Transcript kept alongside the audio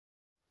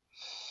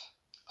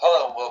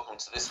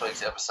welcome to this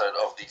week's episode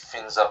of the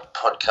Fins Up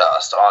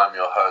podcast. I'm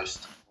your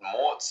host,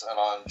 Mortz, and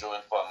I'm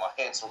joined by my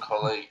handsome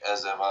colleague,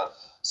 as ever,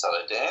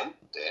 Dan.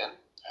 Dan,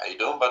 how you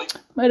doing, buddy?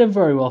 Mate, I'm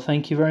very well,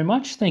 thank you very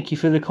much. Thank you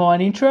for the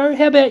kind intro.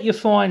 How about your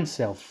fine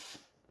self?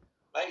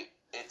 Mate,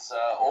 it's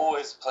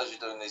always a pleasure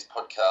doing these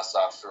podcasts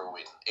after a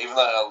win. Even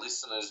though our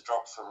listeners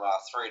dropped from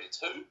 3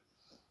 to 2,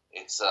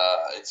 it's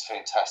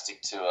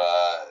fantastic to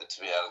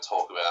be able to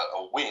talk about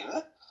a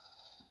win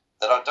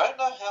that I don't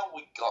know how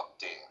we got,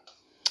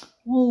 Dan.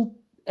 Well,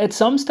 at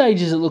some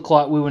stages it looked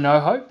like we were no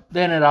hope.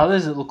 Then at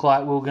others it looked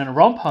like we were going to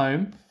romp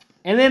home.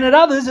 And then at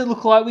others it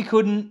looked like we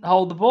couldn't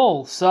hold the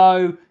ball.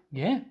 So,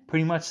 yeah,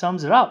 pretty much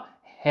sums it up.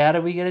 How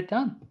do we get it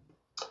done?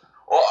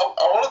 Well,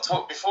 I want to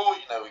talk, before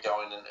we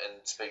go in and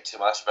speak too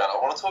much about it,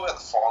 I want to talk about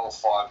the final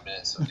 5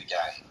 minutes of the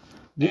game.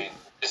 And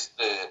just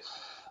the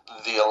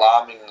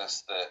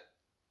alarmingness that,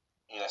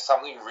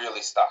 something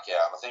really stuck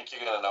out. And I think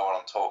you're going to know what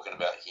I'm talking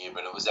about here,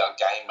 but it was our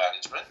game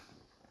management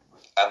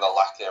and the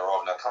lack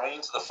thereof. Now, coming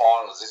into the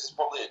finals, this is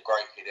probably a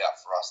great hit out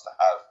for us to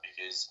have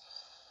because,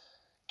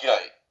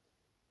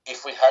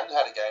 if we hadn't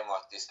had a game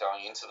like this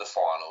going into the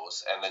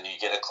finals and then you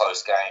get a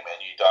close game and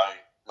you don't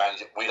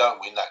manage it, we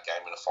don't win that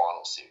game in a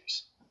final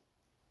series.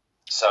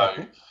 So,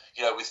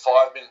 with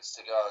 5 minutes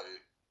to go,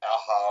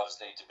 our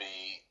halves need to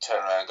be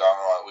turning around going,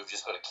 all right, we've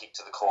just got to kick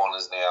to the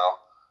corners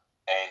now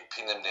and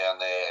pin them down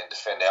there and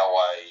defend our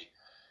way.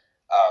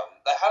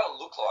 They hadn't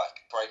looked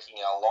like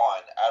breaking our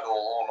line at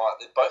all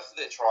night. Both of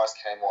their tries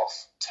came off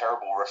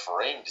terrible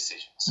refereeing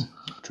decisions.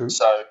 True.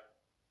 So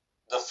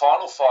the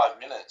final 5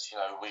 minutes,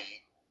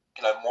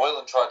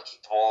 Moylan tried to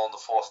kick the ball on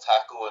the fourth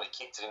tackle and he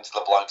kicked it into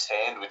the bloke's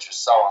hand, which was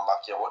so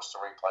unlucky. I watched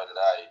the replay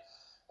today.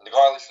 And the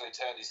guy literally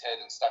turned his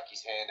head and stuck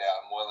his hand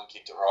out and Moylan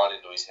kicked it right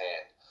into his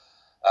hand.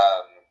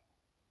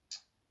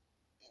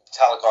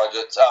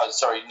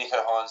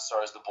 Nico Hines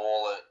throws the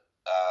ball at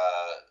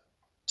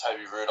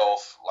Toby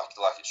Rudolph like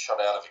it's shot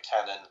out of a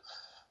cannon.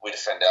 We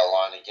defend our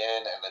line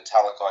again, and then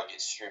Talakai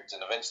gets stripped,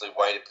 and eventually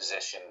weighted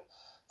possession.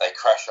 They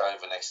crash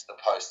over next to the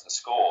post and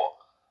score.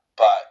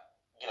 But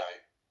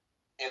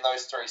in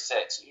those 3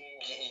 sets,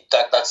 you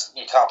can't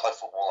play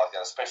football like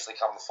that, especially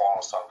come the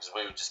finals time, because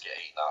we would just get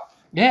eaten up.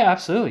 Yeah,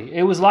 absolutely.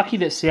 It was lucky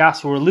that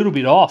South were a little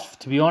bit off.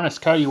 To be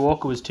honest, Cody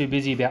Walker was too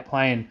busy about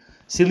playing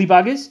silly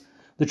buggers.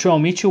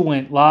 Latrell Mitchell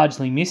went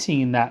largely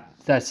missing in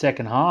that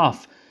second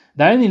half.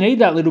 They only need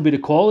that little bit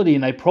of quality,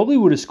 and they probably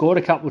would have scored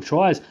a couple of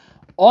tries.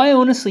 I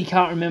honestly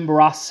can't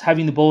remember us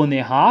having the ball in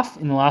their half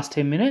in the last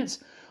 10 minutes.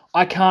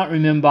 I can't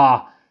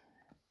remember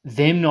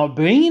them not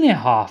being in our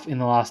half in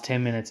the last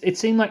 10 minutes. It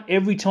seemed like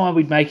every time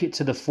we'd make it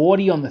to the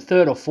 40 on the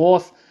third or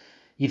fourth,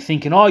 you're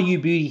thinking, oh, you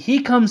beauty,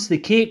 here comes the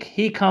kick,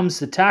 here comes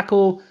the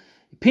tackle,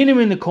 pin him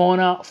in the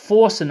corner,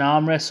 force an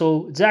arm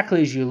wrestle,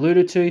 exactly as you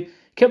alluded to,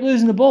 kept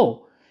losing the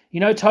ball.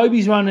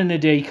 Toby's running a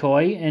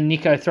decoy and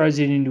Nico throws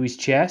it into his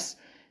chest.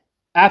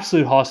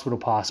 Absolute hospital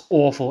pass,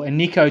 awful. And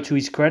Nico, to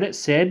his credit,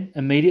 said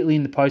immediately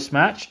in the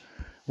post-match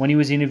when he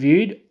was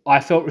interviewed, I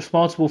felt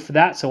responsible for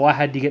that, so I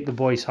had to get the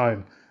boys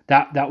home.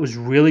 That was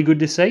really good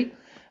to see.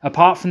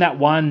 Apart from that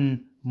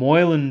one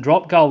Moylan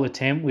drop goal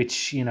attempt, which,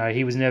 he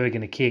was never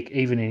going to kick,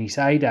 even in his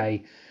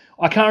heyday,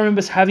 I can't remember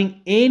us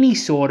having any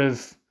sort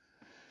of,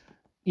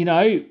 we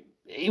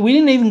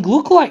didn't even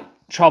look like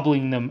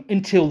troubling them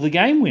until the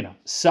game winner.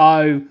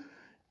 So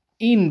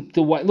in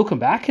the way, looking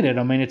back at it,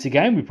 it's a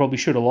game we probably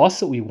should have lost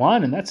that we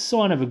won, and that's a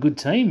sign of a good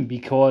team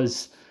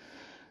because,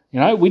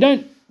 we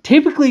don't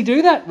typically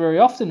do that very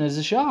often as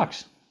the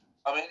Sharks.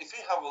 If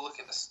you have a look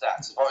at the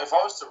stats, if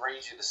I was to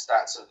read you the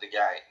stats of the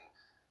game,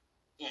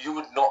 you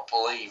would not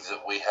believe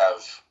that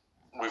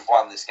we've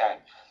won this game.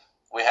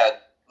 We had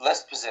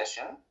less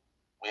possession.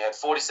 We had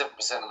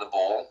 47% of the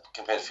ball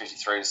compared to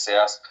 53% to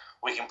South.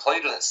 We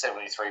completed at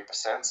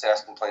 73%.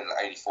 South completed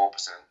at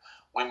 84%.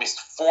 We missed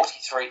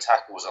 43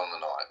 tackles on the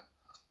night.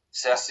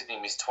 South Sydney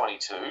missed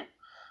 22.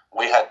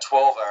 We had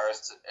 12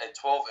 errors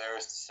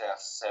to South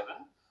 7.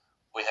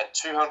 We had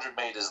 200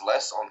 metres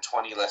less on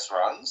 20 less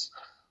runs.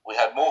 We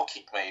had more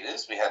kick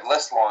meters. We had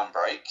less line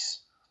breaks.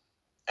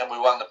 And we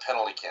won the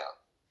penalty count.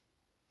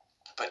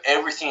 But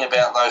everything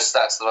about those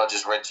stats that I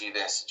just read to you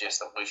there suggests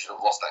that we should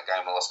have lost that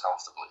game and lost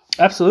comfortably.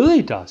 Absolutely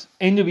it does.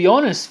 And to be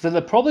honest, for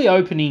the probably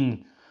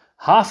opening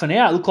half an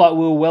hour, it looked like we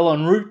were well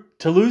en route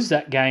to lose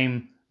that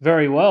game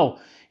very well.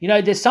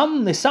 There's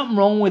something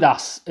wrong with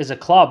us as a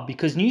club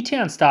because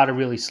Newtown started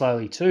really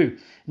slowly too.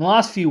 In the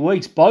last few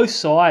weeks, both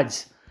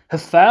sides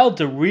have failed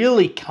to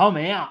really come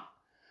out.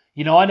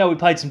 I know we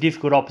played some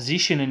difficult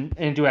opposition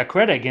and to our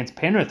credit against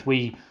Penrith,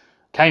 we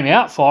came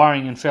out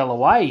firing and fell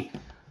away.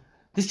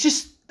 There's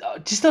just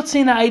not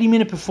seeing that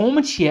 80-minute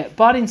performance yet.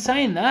 But in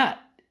saying that,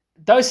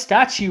 those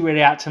stats you read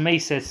out to me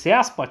says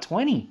South by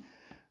 20.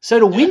 So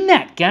to win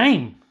that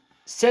game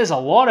says a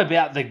lot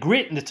about the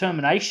grit and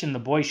determination the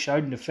boys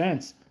showed in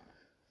defence.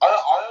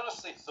 I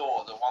honestly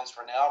thought that once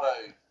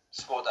Ronaldo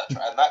scored that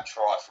try, and that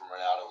try from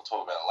Ronaldo, we'll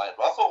talk about it later,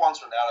 but I thought once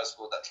Ronaldo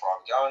scored that try,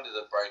 going to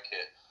the break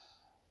at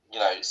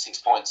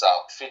 6 points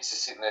up, Fitz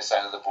is sitting there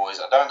saying to the boys,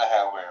 I don't know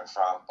how we're in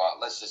front,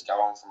 but let's just go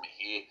on from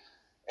here.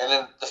 And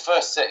then the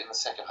first set in the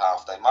second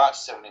half, they march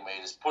 70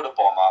 metres, put a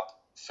bomb up.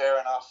 Fair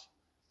enough.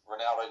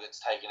 Ronaldo gets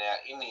taken out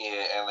in the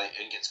air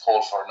and gets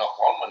called for a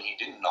knock-on when he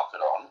didn't knock it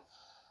on.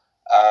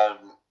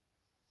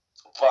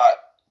 But,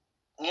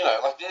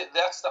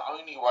 that's the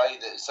only way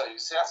that... So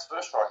South's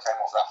first try came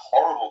off that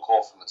horrible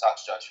call from the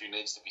touch judge who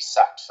needs to be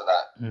sacked for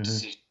that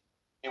decision.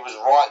 He was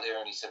right there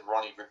and he said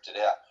Ronnie ripped it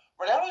out.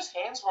 Ronaldo's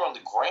hands were on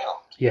the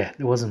ground. Yeah,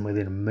 it wasn't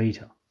within a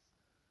metre.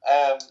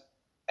 And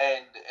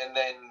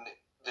then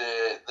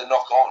the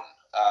knock-on...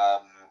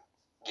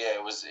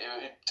 it was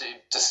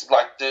just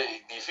like the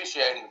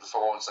officiating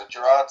performance. Like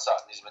Gerard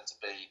Sutton is meant to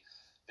be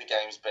the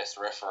game's best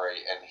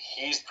referee, and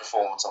his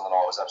performance on the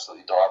night was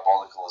absolutely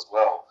diabolical as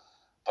well.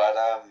 But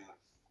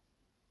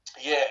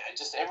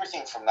just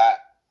everything from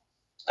that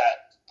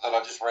I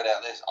just read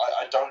out there.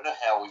 I don't know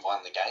how we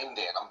won the game,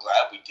 Dan. I'm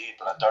glad we did,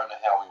 but I don't know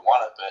how we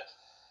won it. But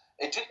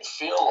it didn't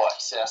feel like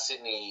South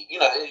Sydney.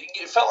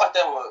 It felt like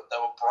they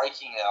were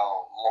breaking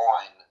our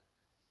line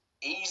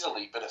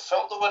easily, but it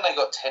felt that when they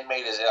got 10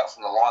 metres out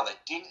from the line, they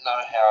didn't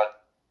know how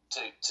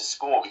to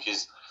score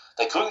because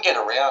they couldn't get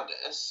around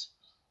us,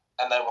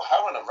 and they were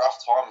having a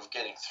rough time of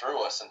getting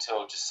through us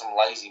until just some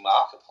lazy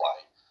marker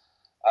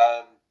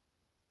play.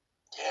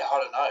 I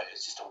don't know.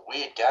 It's just a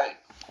weird game.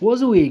 It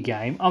was a weird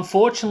game.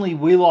 Unfortunately,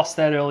 we lost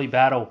that early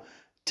battle.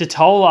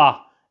 Totola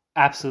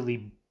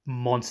absolutely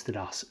monstered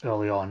us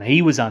early on.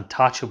 He was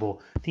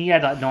untouchable. I think he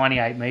had like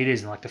 98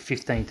 metres in like the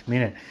 15th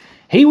minute.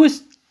 He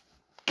was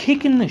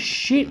kicking the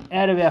shit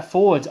out of our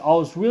forwards. I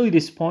was really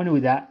disappointed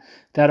with that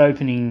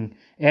opening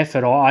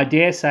effort. I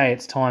dare say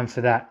it's time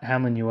for that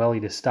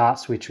Hamlin-Ueli to start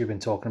switch we've been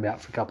talking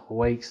about for a couple of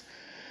weeks.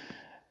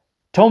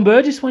 Tom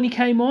Burgess, when he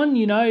came on,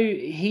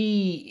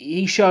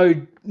 he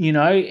showed,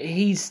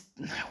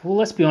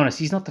 let's be honest,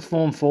 he's not the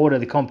form forward of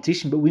the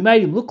competition, but we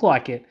made him look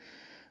like it.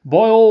 By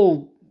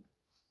all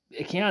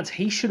accounts,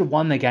 he should have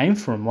won the game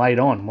for him late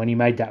on when he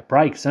made that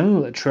break.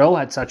 Only Latrell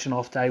had such an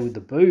off day with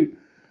the boot.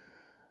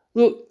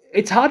 Look,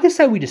 it's hard to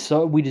say we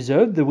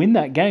deserved to win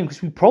that game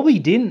because we probably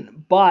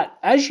didn't. But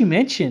as you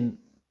mentioned,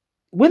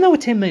 when they were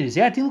 10 metres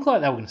out, it didn't look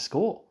like they were going to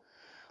score.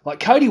 Like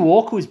Cody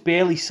Walker was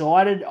barely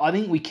sighted. I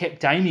think we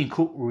kept Damien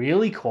Cook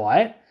really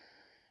quiet.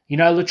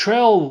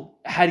 Latrell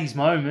had his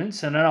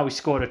moments, and I know he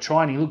scored a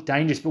try and he looked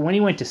dangerous. But when he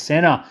went to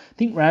centre, I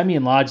think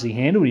Ramian largely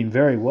handled him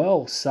very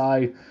well.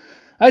 So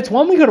it's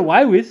one we got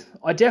away with.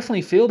 I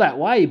definitely feel that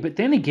way. But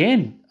then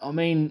again,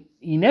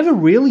 you never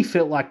really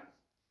felt like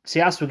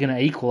South were going to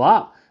equal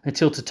up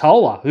until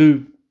Totola,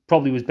 who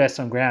probably was best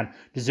on ground,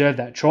 deserved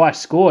that try,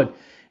 scored.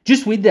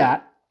 Just with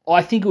that,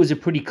 I think it was a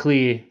pretty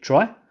clear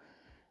try.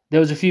 There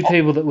was a few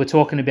people that were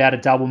talking about a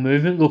double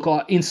movement. Look,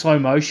 in slow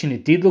motion,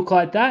 it did look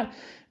like that,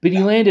 but he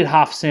landed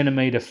half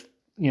centimetre,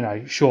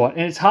 short,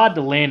 and it's hard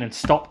to land and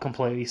stop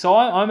completely. So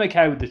I'm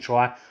okay with the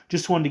try.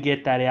 Just wanted to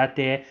get that out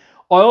there.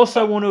 I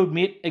also want to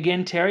admit,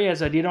 again, Terry,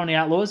 as I did on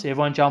Outlaws,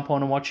 everyone jump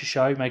on and watch the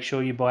show. Make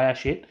sure you buy our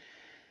shit.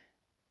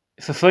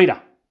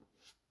 Fafita.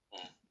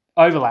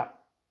 Overlap.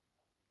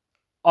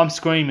 I'm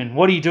screaming,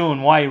 what are you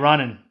doing? Why are you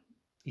running?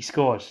 He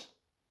scores.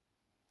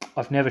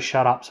 I've never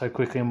shut up so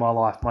quickly in my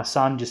life. My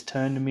son just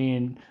turned to me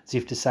and as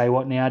if to say,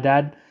 what now,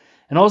 Dad?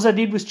 And all I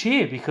did was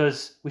cheer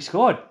because we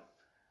scored.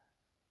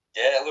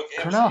 Yeah, look,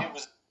 it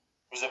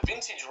was a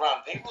vintage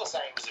run. People are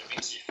saying it was a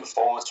vintage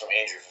performance from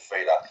Andrew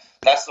Fafita.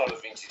 That's not a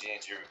vintage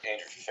Andrew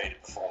Fafita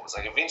performance.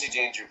 Like a vintage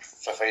Andrew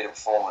Fafita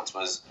performance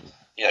was,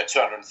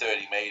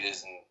 230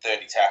 metres and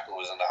 30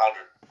 tackles and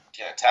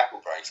 100,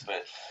 tackle breaks.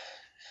 But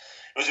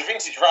it was a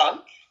vintage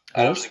run.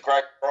 And it was a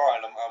great try,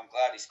 and I'm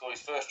glad he scored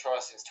his first try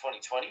since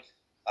 2020.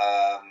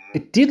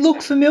 It did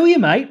look familiar,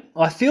 mate.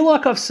 I feel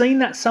like I've seen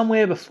that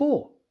somewhere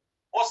before.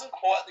 Wasn't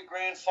quite the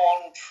grand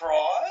final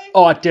try.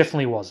 Oh, it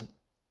definitely wasn't.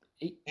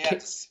 He had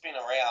to spin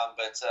around,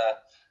 but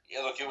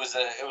it was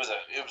a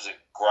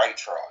great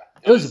try.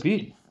 It was a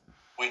beauty.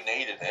 We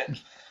needed it.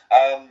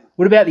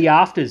 What about the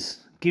afters?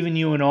 Giving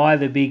you and I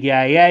the big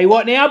yay.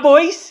 What now,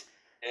 boys?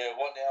 Yeah,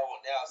 what now?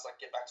 It's like,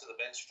 get back to the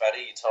bench,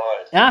 fatty. You're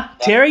tired.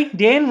 Terry,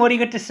 Dan, what do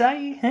you got to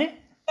say? Huh?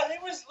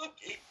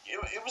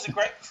 It was a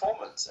great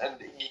performance, and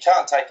you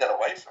can't take that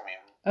away from him.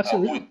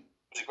 Absolutely, it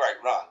was a great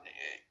run,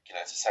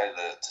 to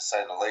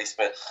say the least.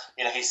 But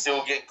he's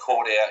still getting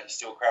caught out. He's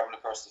still crabbing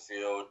across the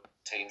field.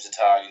 Teams are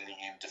targeting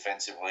him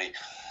defensively.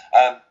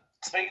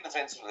 Speaking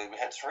defensively, we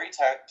had three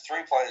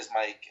players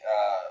make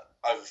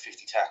over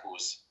 50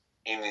 tackles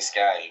in this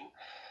game.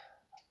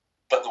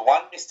 But the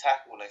one missed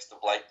tackle next to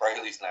Blake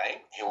Brayley's name,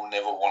 he will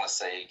never want to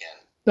see again.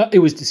 No, it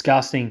was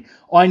disgusting.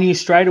 I knew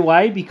straight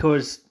away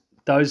because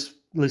those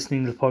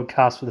listening to the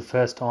podcast for the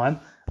first time,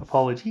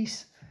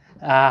 apologies.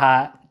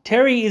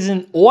 Terry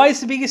isn't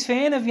always the biggest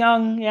fan of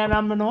young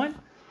number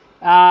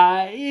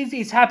 9.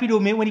 He's happy to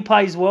admit when he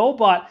plays well,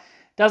 but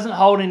doesn't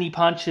pull any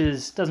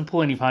punches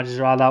when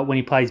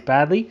he plays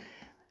badly.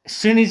 As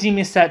soon as he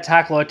missed that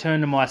tackle, I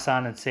turned to my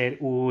son and said,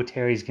 "Oh,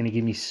 Terry's going to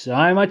give me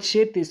so much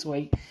shit this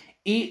week."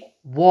 It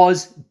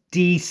was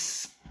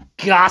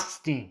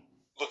disgusting.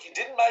 Look, it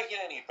didn't make it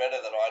any better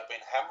that I'd been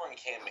hammering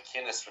Cam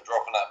McInnes for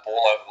dropping that ball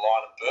over the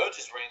line, and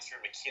Burgess ran through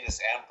McInnes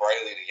and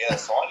Brayley together,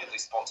 so I nearly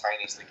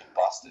spontaneously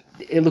combusted.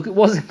 Look, it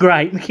wasn't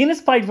great.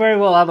 McInnes played very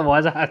well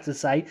otherwise, I have to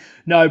say.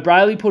 No,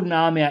 Brayley put an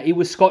arm out. It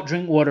was Scott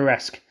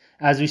Drinkwater-esque,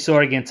 as we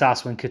saw against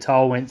us when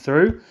Katoa went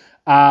through.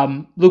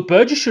 Look,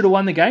 Burgess should have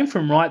won the game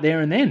from right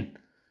there and then.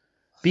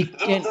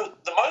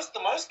 The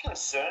most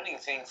concerning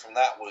thing from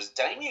that was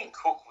Damien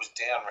Cook was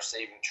down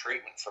receiving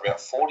treatment for about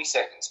 40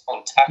 seconds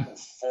on tackle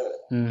 4.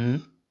 Mm-hmm.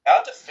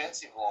 Our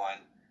defensive line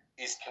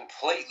is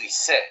completely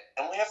set,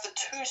 and we have the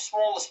two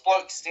smallest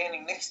blokes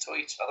standing next to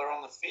each other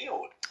on the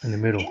field. In the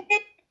middle. He knew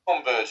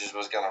Tom Burgess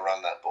was going to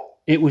run that ball.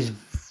 It was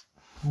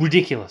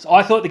ridiculous.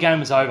 I thought the game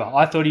was over.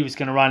 I thought he was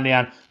going to run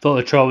down.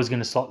 Thought Latrell was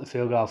going to slot the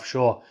field goal for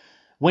sure.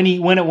 When it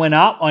went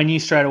up, I knew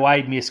straight away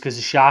he'd missed because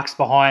the Sharks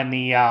behind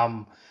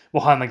the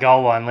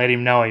goal line let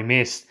him know he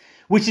missed.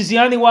 Which is the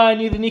only way I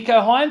knew the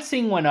Nico Hines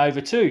thing went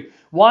over too.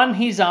 1,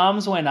 his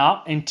arms went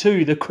up, and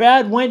 2, the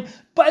crowd went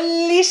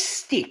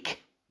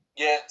ballistic.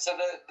 Yeah, so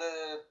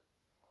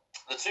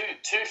the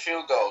two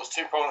field goals,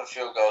 2 prominent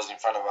field goals in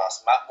front of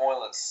us, Matt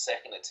Moylan's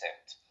second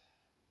attempt,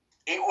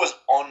 it was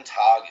on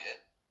target,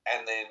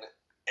 and then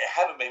it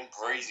hadn't been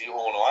breezy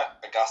all night.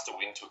 Augusta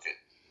Wind took it.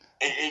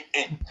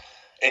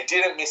 It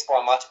didn't miss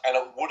by much, and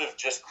it would have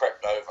just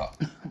crept over.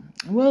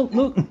 Well,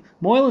 look,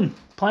 Moylan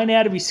playing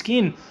out of his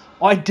skin.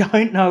 I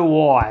don't know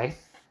why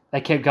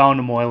they kept going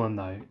to Moylan,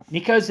 though.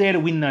 Nico's there to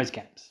win those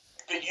games.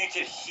 But you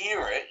could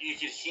hear it. You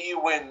could hear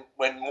when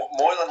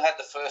Moylan had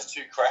the first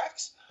 2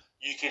 cracks,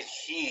 you could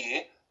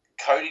hear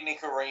Cody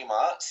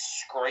Nikorima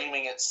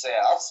screaming at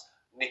South,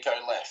 Nico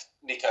left,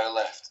 Nico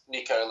left,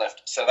 Nico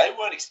left. So they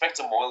weren't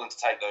expecting Moylan to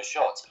take those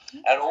shots.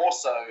 And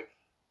also,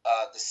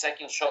 the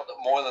second shot that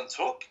Moylan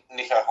took,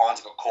 Nico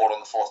Hines got caught on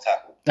the 4th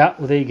tackle. Ah,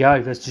 well, there you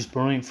go. That's just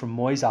brilliant from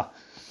Moiser.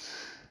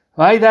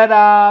 Hey,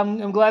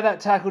 I'm glad that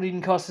tackle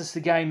didn't cost us the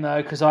game,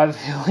 though, because I have a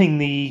feeling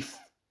the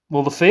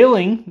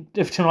feeling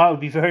of tonight would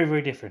be very,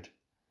 very different.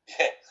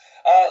 Yeah.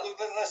 Look,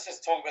 let's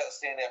just talk about the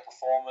standout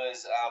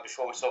performers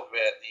before we talk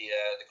about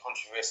the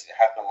controversy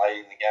that happened late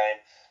in the game.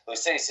 We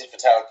see Sid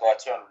Talakai,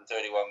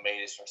 231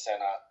 metres from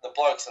centre. The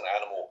bloke's an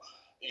animal.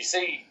 You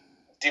see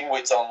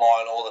dimwits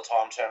online all the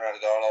time turn around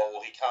and go, oh,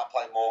 well, he can't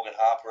play Morgan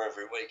Harper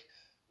every week.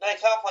 No, he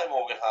can't play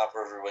Morgan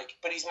Harper every week,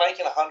 but he's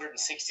making 167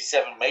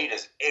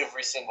 metres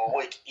every single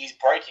week. He's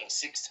breaking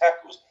 6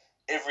 tackles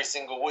every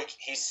single week.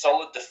 He's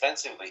solid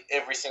defensively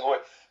every single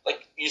week.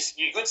 Like, you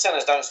good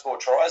centres don't score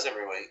tries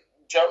every week.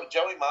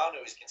 Joey Manu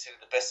is considered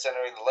the best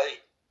centre in the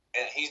league,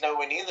 and he's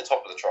nowhere near the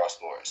top of the try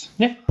scorers.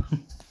 Yeah.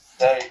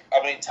 So,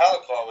 I mean,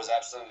 Talakai was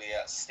absolutely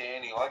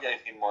outstanding. I gave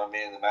him my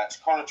man of the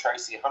match. Connor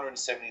Tracy,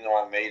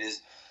 179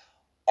 metres.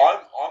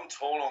 I'm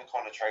torn on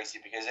Connor Tracy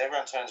because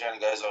everyone turns around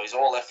and goes, oh, he's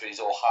all effort, he's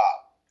all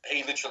heart.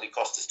 He literally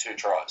cost us 2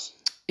 tries.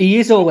 He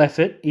is all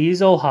effort. He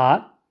is all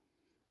heart.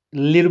 A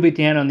little bit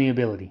down on the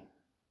ability.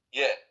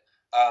 Yeah.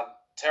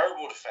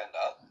 Terrible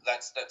defender.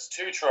 That's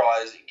 2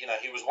 tries. You know,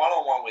 he was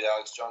one-on-one with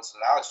Alex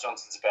Johnson. And Alex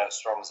Johnson's about as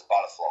strong as a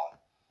butterfly.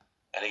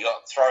 And he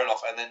got thrown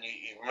off. And then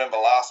you remember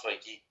last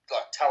week,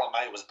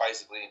 Talamay was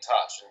basically in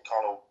touch and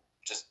kind of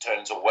just turned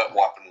into a wet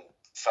wipe and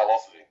fell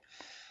off of him.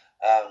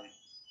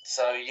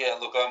 So, yeah,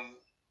 look, I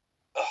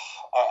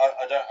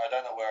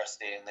don't know where I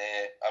stand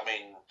there. I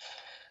mean,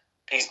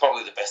 he's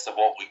probably the best of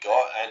what we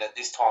got, and at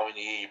this time in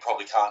the year, you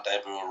probably can't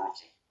debut a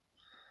rookie.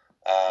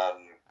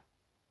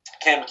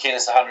 Cam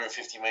McInnes,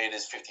 150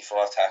 metres,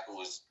 55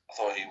 tackles. I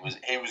thought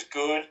he was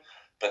good,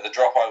 but the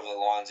drop over the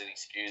line's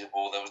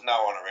inexcusable. There was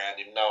no one around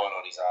him, no one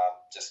on his arm,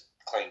 just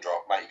clean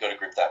drop, mate. You got to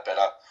grip that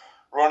better.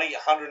 Ronnie,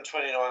 129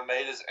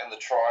 metres, and the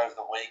try of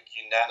the week,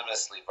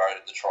 unanimously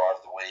voted the try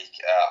of the week.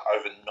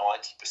 Over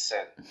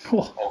 90%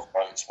 of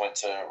votes went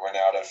to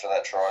Ronaldo for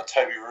that try.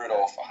 Toby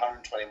Rudolph,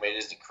 120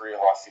 metres to career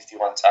high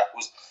 51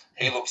 tackles.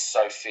 He looks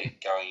so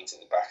fit going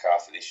into the back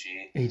half of this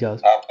year. He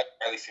does.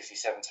 Only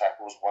 57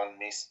 tackles, 1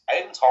 miss.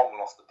 Aiden Tolman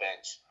off the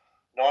bench,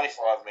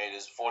 95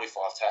 metres, 45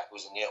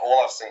 tackles, and yet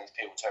all I've seen is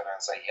people turn around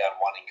and say he had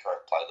 1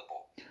 incorrect play the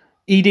ball.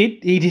 He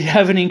did. He did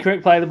have an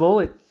incorrect play the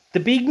ball. The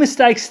big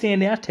mistakes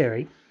stand out,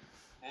 Terry.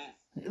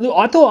 Look,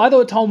 I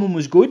thought Tolman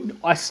was good.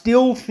 I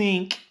still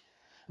think...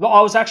 Well,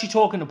 I was actually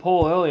talking to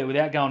Paul earlier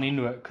without going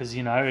into it because,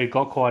 you know, it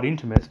got quite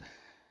intimate.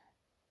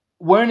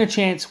 We're in a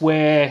chance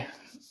where...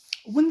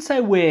 I wouldn't say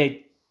we're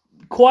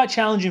quite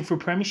challenging for a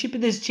premiership,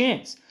 but there's a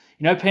chance.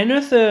 You know,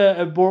 Penrith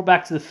are brought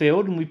back to the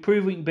field and we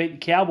prove we can beat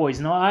the Cowboys.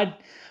 And I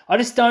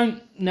just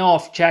don't know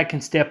if Chad can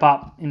step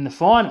up in the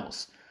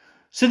finals.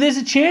 So there's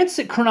a chance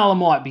that Cronulla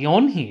might be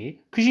on here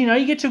because, you know,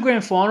 you get to a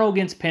grand final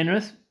against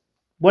Penrith.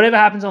 Whatever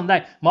happens on the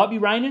day. Might be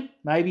raining.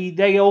 Maybe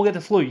they all get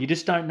the flu. You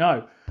just don't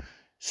know.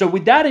 So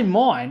with that in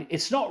mind,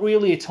 it's not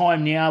really a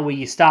time now where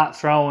you start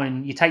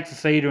throwing, you take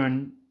Fafita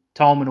and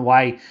Tolman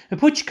away and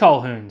put your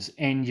Colquhouns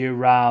and your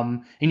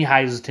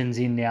Hazeltons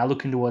in now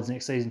looking towards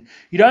next season.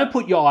 You don't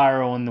put your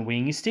Iro on the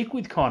wing. You stick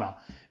with Connor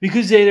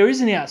because there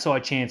is an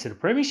outside chance at a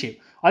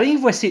premiership. I think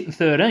if we're sitting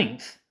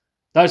 13th,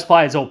 those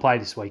players all play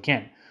this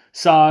weekend.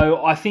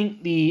 So I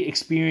think the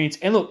experience,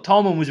 and look,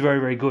 Tolman was very,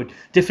 very good.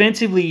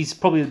 Defensively, he's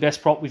probably the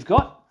best prop we've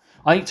got.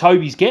 I think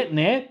Toby's getting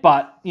there,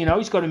 but,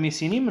 he's got a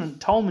miss in him, and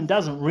Tolman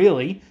doesn't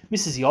really.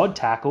 Misses the odd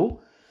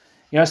tackle,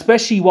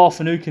 especially while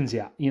Finucane's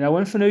out.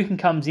 When Finucane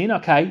comes in,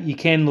 okay, you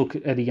can look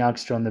at a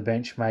youngster on the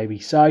bench maybe.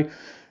 So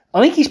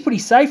I think he's pretty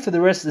safe for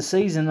the rest of the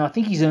season. I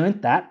think he's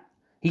earned that.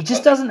 He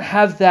just doesn't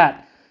have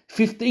that.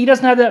 He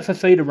doesn't have that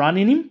Fafita run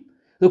in him.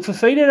 Look,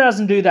 Fafita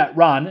doesn't do that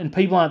run, and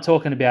people aren't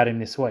talking about him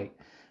this week.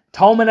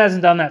 Tolman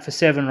hasn't done that for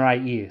 7 or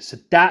 8 years. So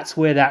that's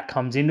where that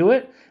comes into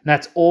it. And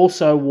that's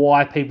also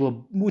why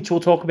people, which we'll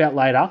talk about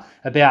later,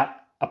 about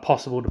a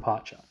possible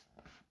departure.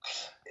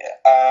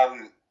 Yeah.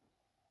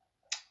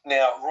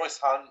 Now, Royce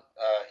Hunt,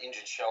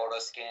 injured shoulder,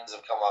 scans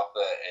have come up.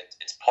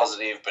 It's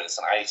positive, but it's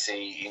an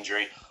AC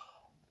injury.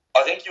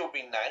 I think he'll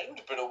be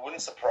named, but it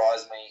wouldn't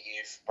surprise me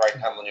if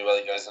Braden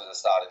Hamlin-Uele goes into the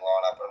starting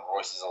lineup and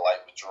Royce is a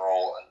late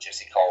withdrawal and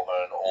Jesse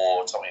Colburn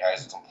or Tommy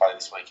Hazelton play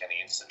this weekend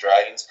against the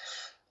Dragons.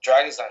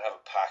 Dragons don't have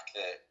a pack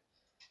that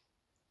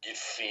you'd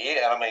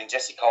fear. And,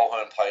 Jesse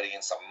Colburn played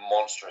against a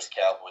monstrous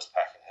Cowboys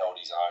pack and held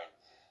his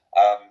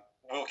own.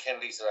 Will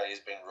Kennedy today has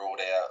been ruled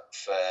out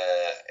for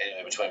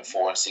anywhere between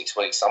 4 and 6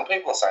 weeks. Some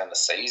people are saying the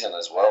season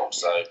as well.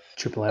 So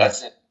Triple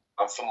that's it.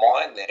 For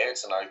mine there,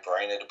 it's a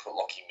no-brainer to put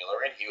Lockie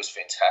Miller in. He was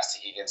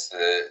fantastic against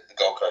the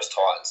Gold Coast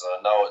Titans, and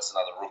I know it's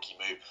another rookie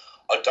move.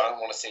 I don't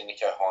want to see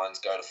Nicho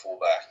Hynes go to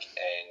fullback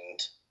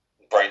and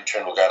Braden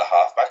Trindle go to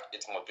halfback.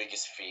 It's my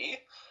biggest fear.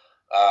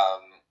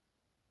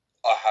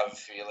 I have a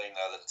feeling,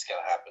 though, that it's going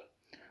to happen.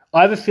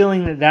 I have a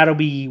feeling that that'll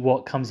be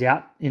what comes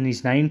out in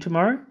his name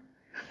tomorrow.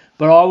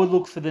 But I would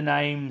look for the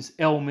names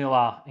L.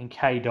 Miller and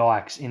K.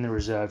 Dykes in the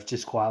reserve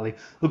just quietly.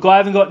 Look, I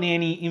haven't gotten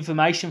any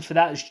information for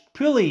that. It's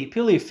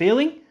purely a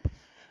feeling.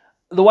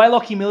 The way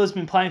Lockie Miller's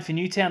been playing for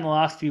Newtown the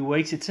last few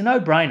weeks, it's a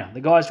no-brainer. The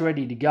guy's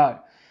ready to go.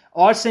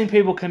 I've seen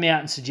people come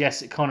out and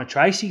suggest that Connor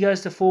Tracy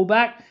goes to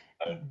fullback.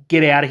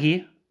 Get out of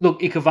here.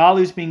 Look,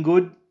 Ikavalu's been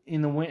good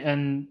in the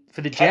and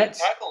for the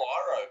Jets.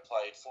 Tagalaro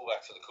played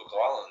fullback for the Cook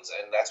Islands,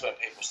 and that's when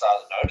people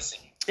started noticing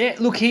him. Yeah,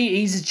 look,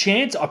 he's a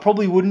chance. I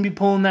probably wouldn't be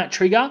pulling that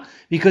trigger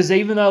because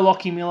even though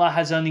Lockie Miller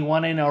has only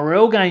one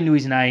NRL game to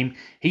his name,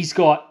 he's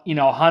got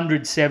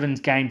 107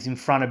 games in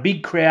front of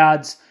big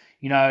crowds,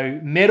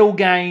 medal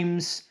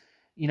games,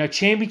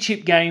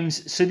 championship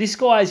games. So this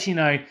guy's,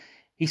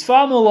 he's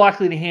far more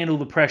likely to handle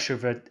the pressure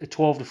of a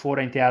 12 to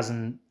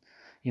 14,000,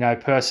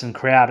 person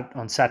crowd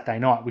on Saturday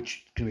night,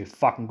 which is going to be a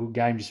fucking good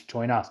game just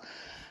between us.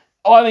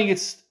 I think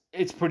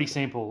it's pretty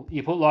simple.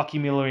 You put Lockie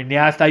Miller in.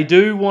 Now, if they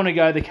do want to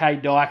go the K.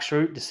 Dykes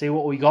route to see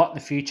what we got in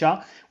the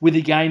future with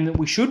a game that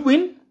we should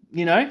win,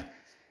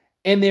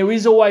 and there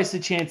is always the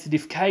chance that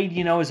if Cade,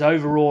 is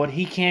overawed,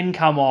 he can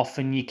come off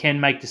and you can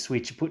make the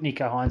switch. You put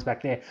Nicho Hynes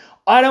back there.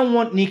 I don't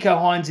want Nicho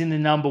Hynes in the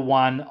number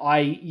one.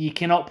 You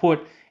cannot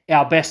put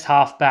our best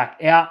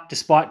halfback out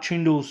despite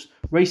Trindle's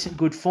recent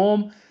good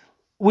form.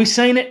 We've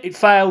seen it. It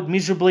failed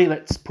miserably.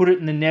 Let's put it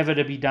in the never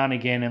to be done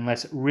again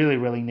unless it really,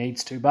 really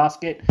needs to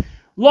basket.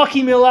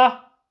 Lockie Miller,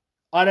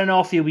 I don't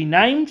know if he'll be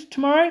named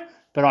tomorrow,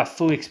 but I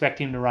fully expect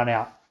him to run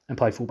out and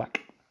play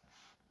fullback.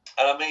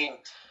 And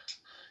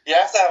you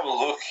have to have a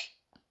look.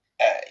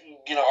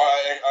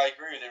 I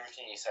agree with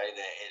everything you say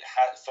there.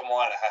 For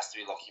mine, it has to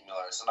be Lockie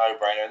Miller. It's a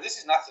no-brainer. And this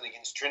is nothing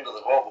against Trindle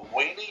as well, but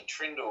we need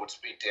Trindle to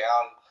be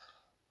down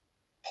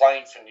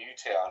playing for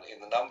Newtown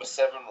in the number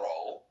 7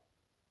 role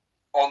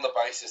on the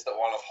basis that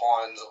one of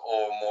Hynes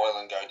or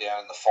Moylan go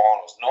down in the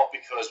finals, not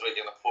because we're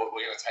going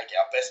to take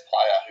our best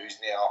player who's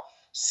now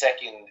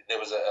second. There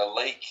was a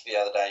leak the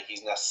other day.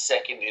 He's now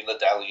second in the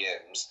Dally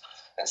M's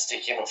and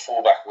stick him at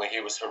fullback where he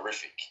was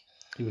horrific.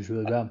 He was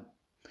really bad.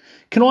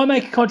 Can I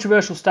make a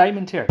controversial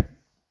statement, Terry?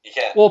 You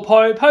can. Or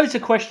pose a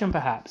question,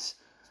 perhaps.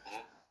 Mm-hmm.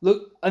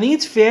 Look, I think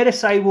it's fair to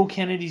say Will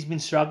Kennedy's been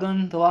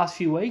struggling the last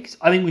few weeks.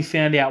 I think we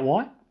found out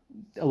why.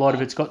 A lot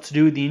of it's got to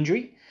do with the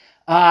injury.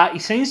 He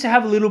seems to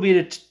have a little bit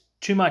of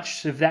too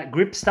much of that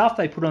grip stuff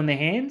they put on their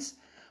hands,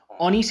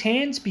 on his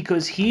hands,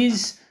 because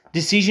his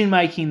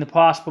decision-making the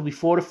past probably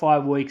 4 to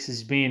 5 weeks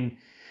has been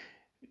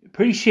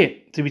pretty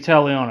shit, to be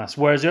totally honest.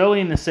 Whereas early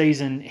in the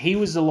season, he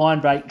was the line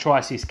break try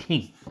assist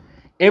king.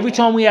 Every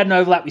time we had an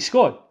overlap, we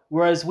scored.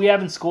 Whereas we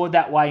haven't scored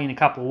that way in a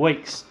couple of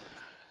weeks.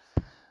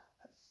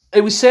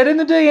 It was said in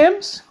the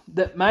DMs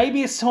that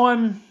maybe it's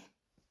time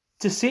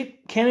to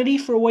sit Kennedy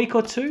for a week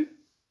or two.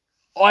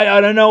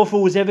 I don't know if it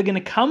was ever going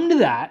to come to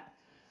that,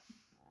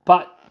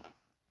 but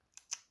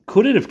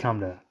could it have come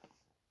to that?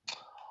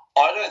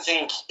 I don't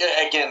think,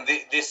 again,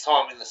 this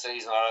time in the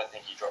season, I don't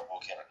think you drop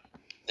Will Kennedy.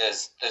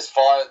 There's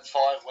 5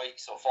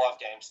 weeks or 5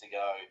 games to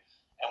go,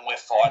 and we're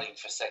fighting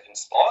for second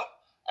spot.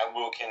 And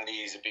Will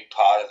Kennedy is a big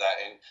part of that.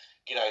 And,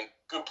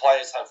 good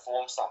players have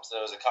form slumps.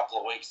 There was a couple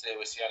of weeks there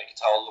where Sione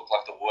Katoa looked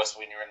like the worst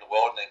winger in the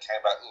world and then came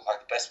back and looked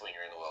like the best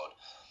winger in the world.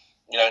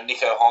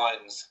 Nicho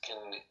Hynes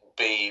can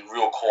be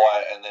real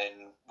quiet and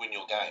then win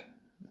your game.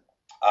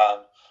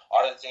 I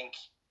don't think,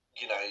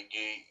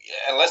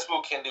 unless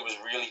Will Kennedy was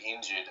really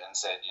injured and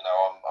said,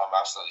 I'm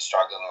absolutely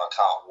struggling and I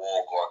can't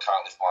walk or I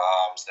can't lift my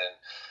arms, then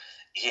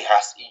he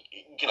has,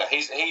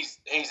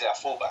 he's our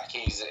fullback.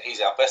 He's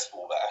he's our best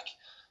fullback.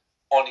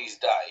 On his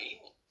day,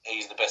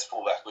 he's the best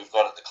fullback we've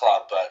got at the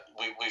club, but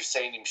we've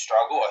seen him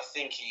struggle. I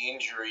think the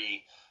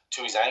injury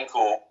to his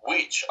ankle,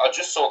 which I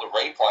just saw the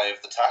replay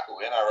of the tackle,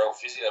 NRL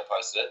Physio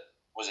posted it,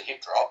 was a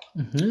hip drop.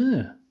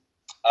 Mm-hmm.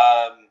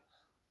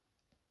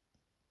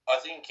 I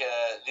think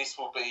this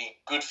will be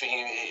good for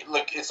him.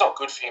 Look, it's not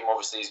good for him,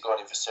 obviously, he's gone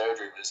in for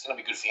surgery, but it's going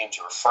to be good for him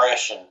to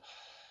refresh, and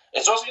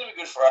it's also going to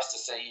be good for us to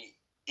see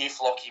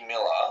if Lockie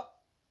Miller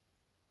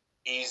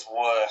is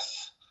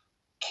worth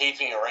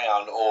keeping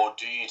around, or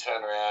do you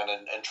turn around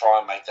and try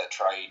and make that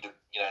trade,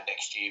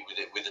 next year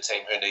with a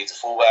team who needs a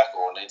fullback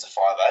or needs a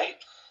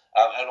 5'8",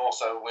 and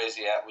also where's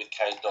he at with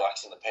Cade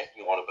Dykes in the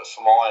pecking order? But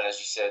for mine, as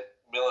you said,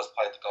 Miller's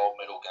played the gold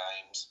medal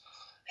games.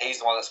 He's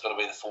the one that's got to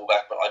be the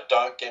fullback. But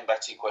getting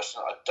back to your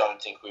question, I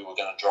don't think we were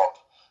going to drop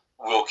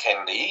Will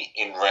Kennedy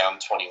in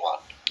round 21.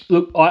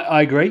 Look,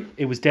 I agree.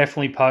 It was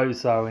definitely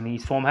posed though, and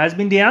his form has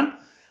been down.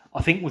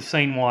 I think we've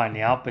seen why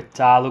now. But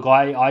look,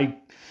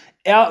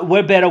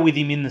 we're better with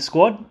him in the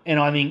squad, and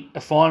I think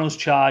a finals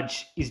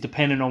charge is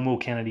dependent on Will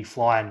Kennedy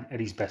flying at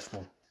his best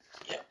form.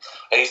 Yeah,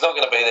 and he's not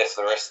going to be there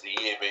for the rest of the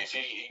year. But if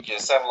you get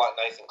someone like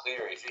Nathan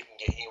Cleary, if you can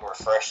get him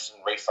refreshed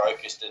and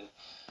refocused, and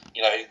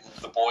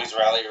the boys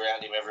rally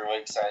around him every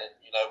week, saying,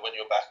 when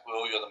you're back,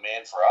 Will, you're the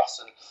man for us.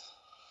 And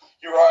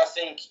you're right. I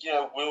think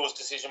Will's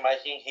decision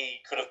making. He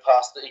could have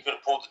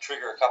pulled the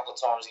trigger a couple of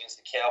times against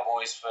the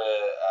Cowboys for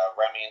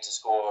Ramian to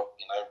score.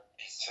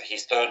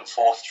 His third and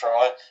fourth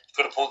try. He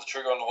could have pulled the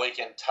trigger on the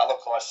weekend.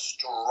 Talakai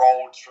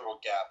strolled through a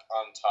gap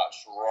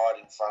untouched right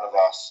in front of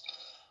us.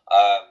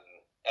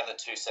 And then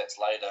 2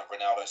 sets later,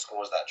 Ronaldo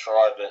scores that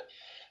try. But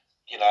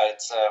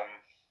it's a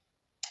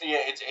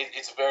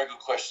very good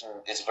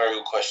question. It's a very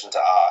good question to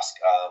ask.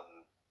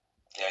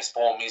 His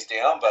form is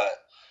down,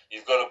 but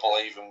you've got to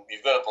believe in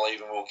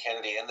Will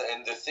Kennedy. And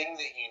the thing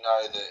that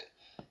that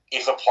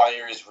if a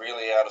player is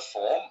really out of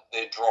form,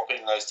 they're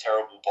dropping those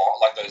terrible bombs,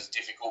 like those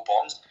difficult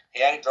bombs.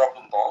 He ain't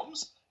dropping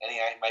bombs, and he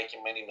ain't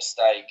making many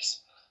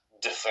mistakes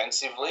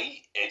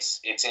defensively. It's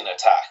in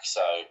attack.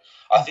 So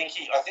I think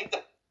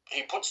that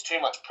he puts too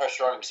much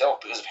pressure on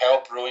himself because of how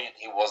brilliant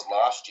he was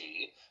last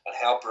year and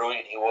how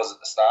brilliant he was at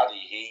the start of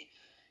the year.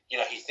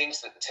 He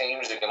thinks that the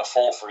teams are going to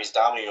fall for his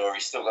dummy, or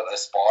he's still got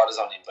those spiders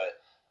on him, but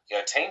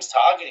teams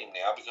target him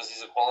now because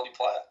he's a quality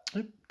player.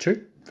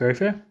 True. Very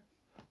fair.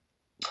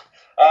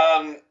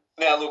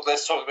 Now, look,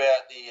 let's talk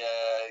about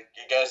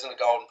it goes in the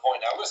Golden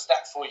Point. Now, I've got a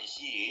stat for you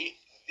here.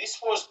 This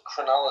was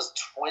Cronulla's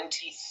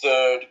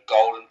 23rd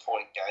Golden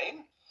Point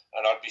game,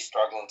 and I'd be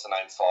struggling to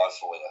name 5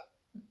 for you.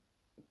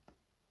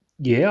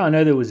 Yeah, I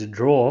know there was a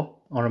draw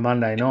on a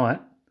Monday night.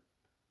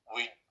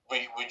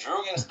 We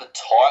drew against the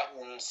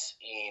Titans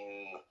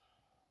in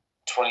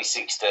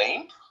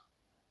 2016.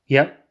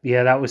 Yep.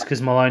 Yeah, that was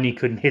because Maloney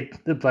couldn't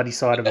hit the bloody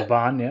side of a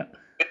barn, yeah.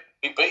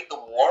 We beat the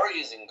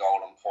Warriors in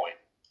Golden Point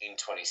in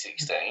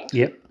 2016.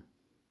 Yep.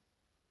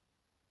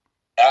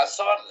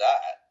 Outside of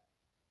that,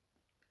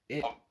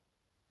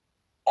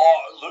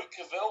 Luke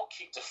Cavell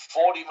kicked a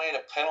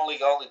 40-metre penalty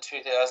goal in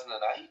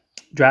 2008.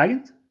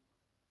 Dragons?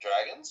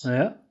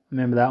 Yeah,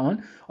 remember that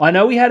one. I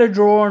know we had a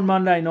draw on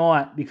Monday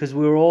night because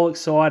we were all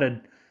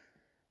excited,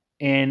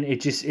 and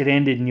it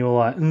ended, and you were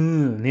like,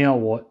 now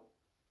what?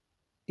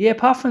 Yeah,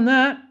 apart from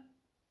that,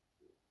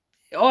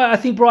 I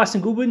think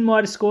Bryson Goodwin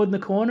might have scored in the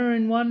corner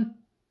in one.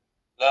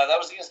 No, that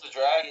was against the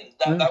Dragons.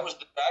 That was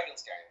the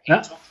Dragons game. He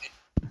took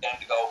the game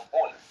to Golden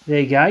Point. There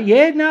you go.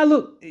 Yeah, no,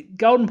 look,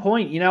 Golden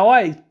Point,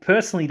 I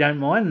personally don't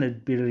mind a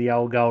bit of the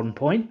old Golden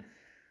Point.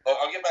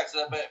 I'll get back to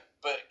that,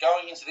 but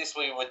going into this,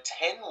 we were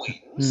 10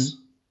 wins,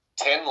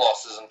 10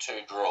 losses, and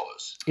 2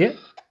 draws. Yep.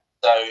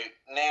 So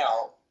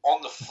now,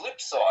 on the flip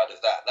side of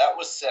that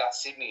was South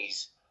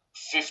Sydney's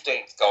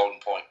 15th Golden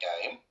Point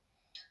game.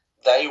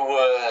 They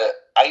were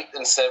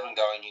 8-7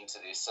 going into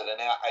this, so they're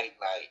now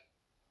 8-8.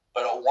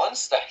 But at one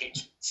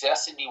stage, South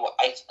Sydney were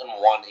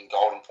 8-1 in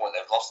Golden Point.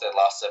 They've lost their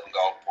last 7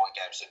 Golden Point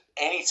games. So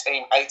any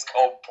team hates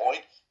Golden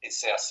Point, it's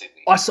South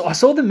Sydney. I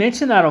saw them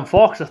mention that on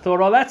Fox. I thought,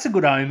 that's a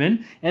good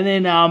omen. And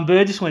then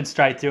Burgess went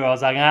straight through. I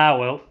was like,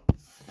 well.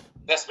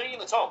 Now,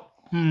 speaking of Tom,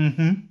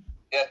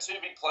 he had 2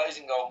 big plays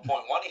in Golden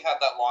Point. One, he had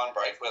that line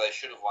break where they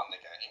should have won the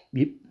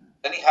game. Yep.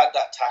 Then he had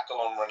that tackle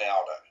on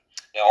Ronaldo.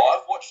 Now,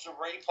 I've watched the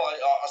replay.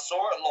 I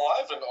saw it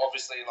live, and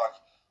obviously,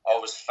 I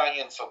was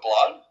fanging for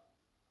blood.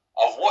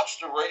 I've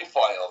watched a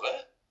replay of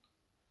it.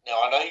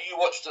 Now, I know you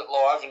watched it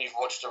live and you've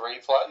watched a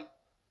replay.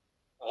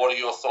 What are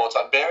your thoughts?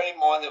 Bearing in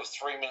mind there was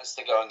 3 minutes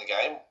to go in the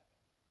game,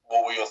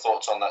 what were your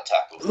thoughts on that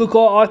tackle? Look,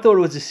 I thought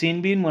it was a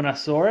sin bin when I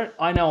saw it.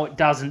 I know it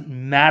doesn't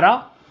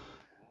matter.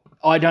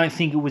 I don't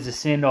think it was a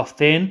send-off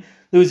then.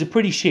 There was a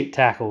pretty shit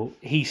tackle.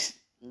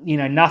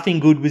 Nothing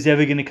good was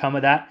ever going to come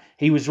of that.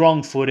 He was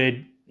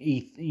wrong-footed.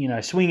 He,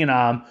 swinging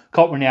arm,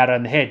 caught Ronaldo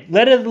in the head.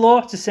 Letter of the law,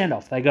 it's a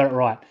send-off. They got it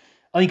right.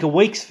 I think a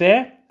week's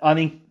fair. I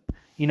think,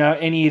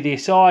 any of the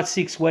aside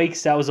 6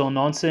 weeks, that was all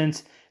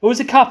nonsense. It was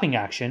a cupping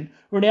action.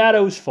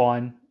 Ronaldo was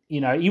fine.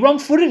 He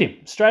wrong-footed him,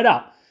 straight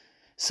up.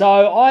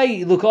 So,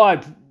 I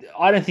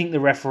don't think the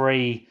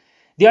referee...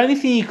 The only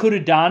thing he could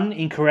have done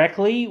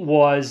incorrectly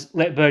was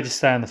let Burgess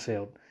stay on the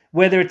field.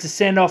 whether it's a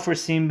send-off or a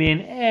sin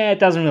bin, it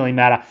doesn't really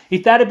matter.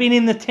 If that had been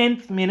in the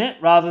 10th minute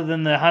rather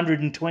than the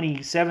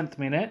 127th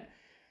minute,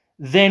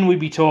 then we'd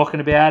be talking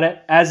about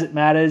it. As it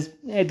matters,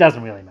 it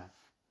doesn't really matter.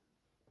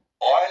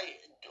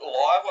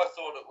 I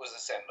thought it was a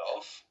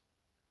send-off.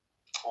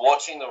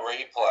 Watching the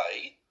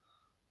replay,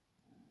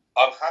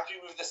 I'm happy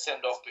with the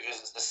send-off because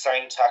it's the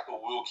same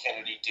tackle Will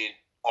Kennedy did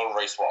on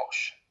Reece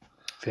Walsh.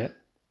 Fair.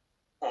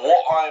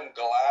 What I'm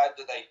glad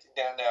that they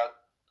now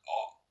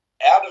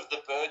out of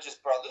the Burgess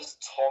brothers,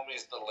 Tom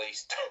is the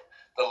least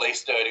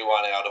dirty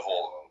one out of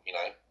all of them. You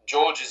know,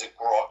 George is a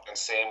grot and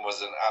Sam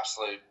was an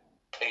absolute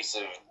piece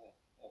of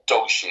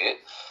dog shit.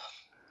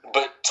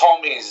 But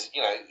Tom is,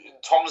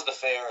 Tom's the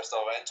fairest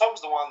of it, and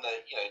Tom's the one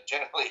that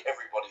generally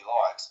everybody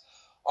likes.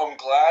 I'm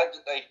glad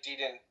that they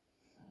didn't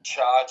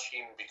charge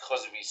him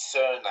because of his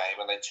surname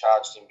and they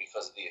charged him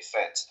because of the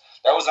offence.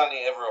 That was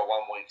only ever a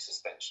 1-week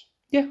suspension.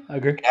 Yeah, I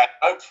agree. He had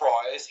no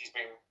priors. He's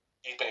been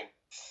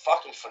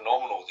fucking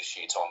phenomenal this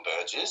year, Tom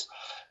Burgess.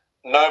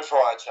 No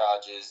prior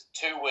charges.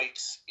 2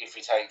 weeks if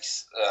he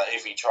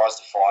tries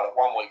to fight it.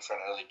 1 week for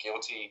an early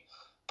guilty.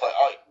 But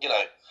I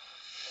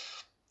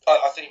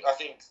think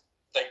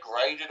they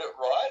graded it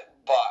right.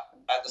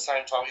 But at the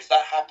same time, if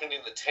that happened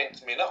in the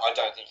 10th minute, I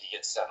don't think he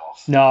gets sent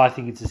off. No, I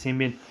think it's a sin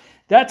bin.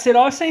 That said,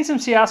 I've seen some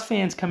South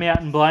fans come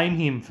out and blame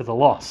him for the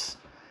loss.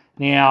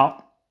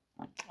 Now,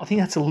 I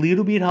think that's a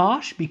little bit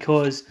harsh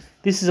because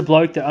this is a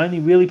bloke that only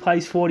really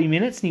plays 40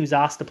 minutes and he was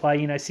asked to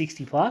play,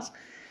 60 plus.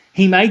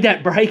 He made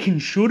that break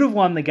and should have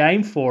won the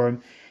game for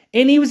him.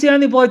 And he was the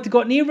only bloke that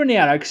got near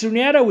Ronaldo because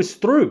Ronaldo was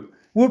through.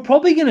 We were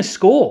probably going to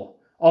score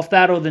off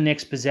that or the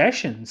next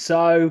possession.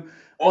 So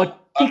I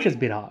think it's a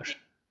bit harsh.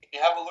 If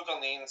you have a look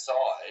on the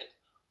inside,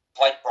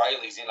 Blake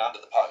Brayley's in under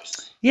the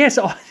post. Yeah,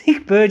 so I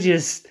think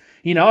Burgess,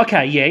 he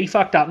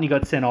fucked up and he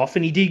got sent off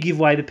and he did give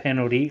away the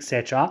penalty,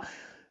 etc.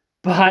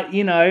 But,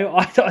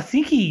 I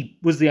think he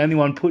was the only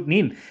one putting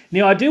in.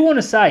 Now, I do want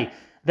to say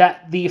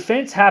that the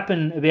offence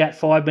happened about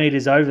 5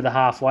 metres over the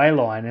halfway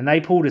line and they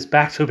pulled us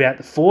back to about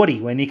the 40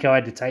 where Nico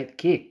had to take the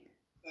kick.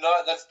 No,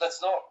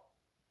 that's not...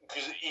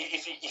 Because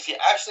if you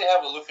actually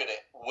have a look at it,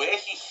 where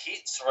he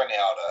hits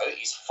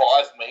Ronaldo is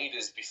 5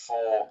 metres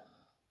before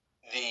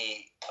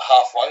the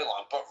halfway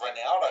line, but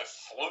Ronaldo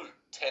flew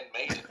 10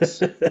 metres.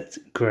 That's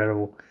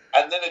incredible.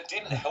 And then it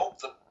didn't help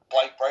that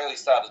Blake Brayley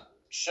started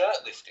shirt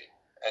lifting.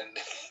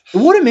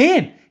 And what a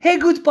man! How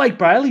good's Blake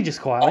Brayley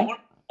just quietly? I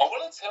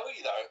want to tell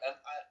you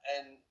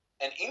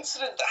though, an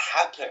incident that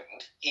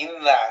happened in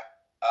that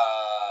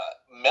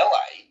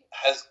melee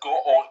has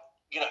got,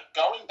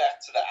 going back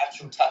to the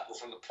actual tackle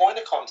from the point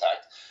of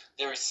contact,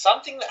 there is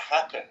something that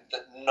happened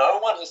that no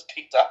one has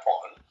picked up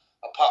on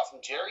apart from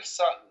Jerry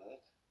Sutton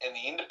and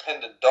the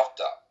independent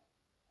doctor.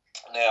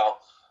 Now,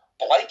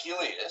 Blake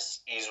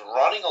Ilias is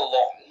running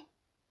along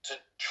to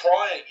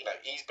try,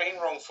 he's been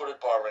wrong-footed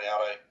by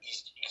Ronaldo.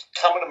 He's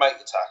coming to make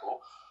the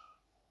tackle.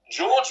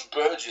 George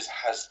Burgess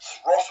has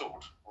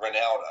throttled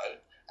Ronaldo,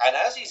 and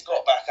as he's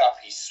got back up,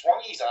 he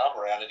swung his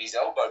arm around and he's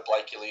elbowed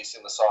Blake Ilias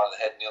in the side of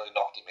the head and nearly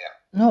knocked him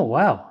out. Oh,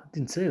 wow. I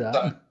didn't see that.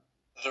 So,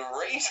 the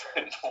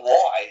reason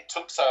why it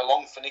took so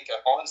long for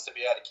Nicho Hynes to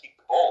be able to kick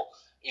the ball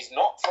is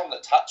not from the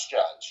touch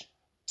judge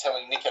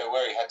telling Nicho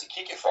where he had to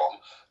kick it from,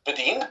 but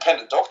the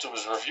independent doctor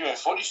was reviewing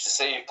footage to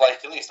see if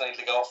Blake Ilias needed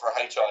to go off for a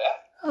HIA.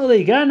 Oh, there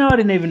you go. No, I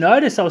didn't even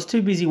notice. I was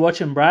too busy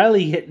watching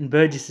Brayley hitting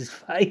Burgess's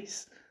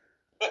face.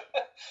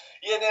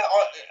 Yeah, now,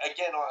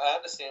 I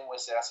understand where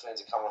South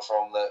fans are coming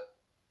from, that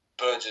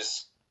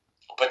Burgess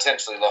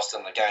potentially lost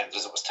in the game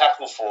because it was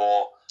tackle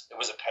for, it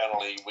was a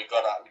penalty, we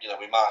got up,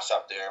 we marched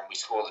up there and we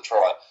scored the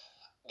try.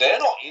 They're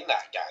not in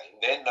that game.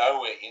 They're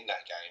nowhere in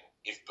that game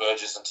if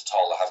Burgess and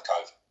Totola have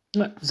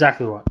COVID.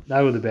 Exactly right.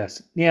 They were the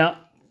best. Now,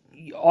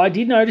 I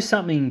did notice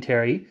something,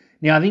 Terry.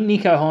 Now, I think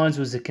Nicho Hynes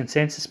was the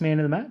consensus man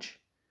of the match.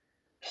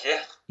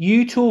 Yeah.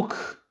 You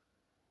took,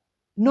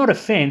 not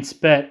offence,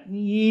 but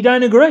you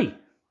don't agree.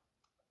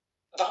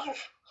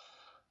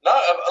 No,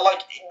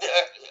 like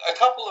a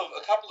couple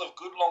of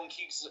good long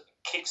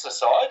kicks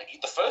aside,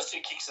 the first 2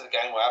 kicks of the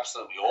game were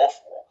absolutely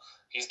awful.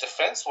 His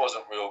defence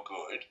wasn't real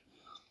good.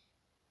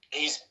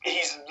 He's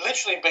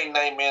literally been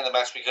named man of the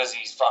match because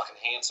he's fucking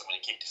handsome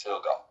and he kicked a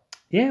field goal.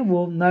 Yeah,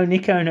 well, no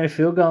Nicho, no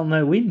field goal,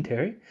 no win,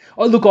 Terry.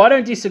 Oh, look, I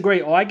don't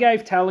disagree. I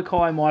gave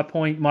Talakai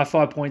my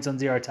 5 points on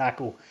 0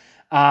 tackle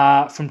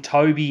from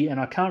Toby, and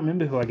I can't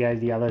remember who I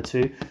gave the other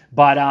 2.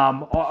 But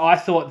I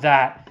thought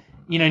that,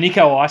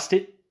 Nicho iced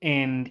it,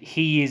 and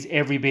he is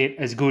every bit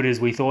as good as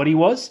we thought he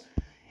was.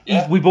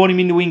 Yeah. We brought him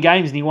in to win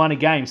games, and he won a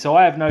game, so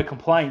I have no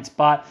complaints.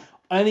 But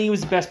I think he was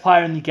the best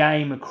player in the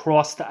game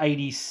across the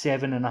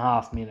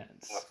 87.5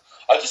 minutes.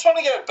 I just want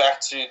to go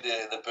back to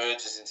the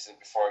Burgess incident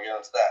before I get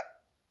onto that.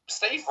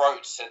 Steve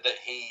Roach said that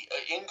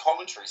in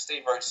commentary,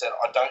 Steve Roach said,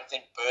 I don't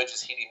think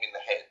Burgess hit him in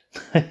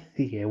the head.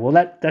 Yeah, well,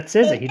 that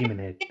says it hit him in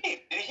the head. Did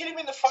he hit him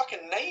in the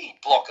fucking knee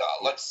blocker?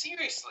 Like,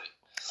 seriously.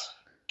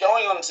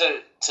 Going on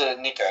to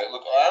Nicho,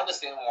 look, I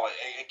understand why,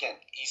 again,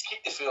 he's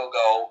kicked the field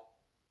goal.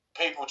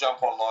 People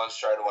jump online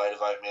straight away to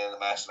vote man of the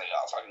match and they go,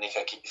 fucking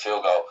Nicho kicked the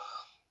field goal.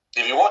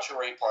 If you watch a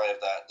replay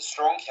of that, the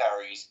strong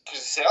carries,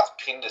 because South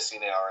pinned us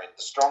in our end,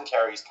 the strong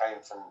carries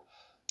came from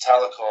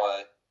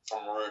Talakai,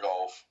 from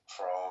Rudolph,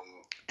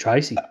 from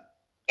Tracy.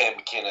 Cam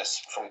McInnes,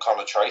 from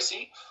Connor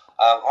Tracy.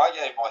 I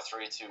gave my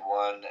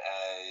 3-2-1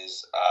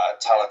 as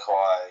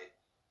Talakai,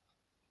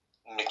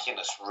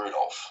 McInnes,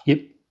 Rudolph. Yep.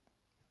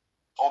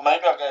 Or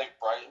maybe I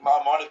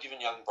might have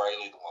given young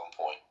Brayley the 1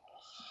 point.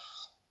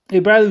 Yeah,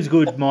 Brayley was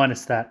good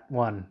minus that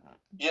one.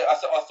 Yeah, I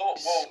thought.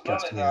 Well,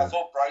 not only that, I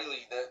thought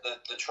Brayley,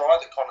 the try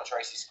that Connor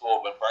Tracy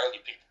scored when Brayley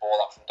picked the ball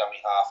up from dummy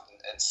half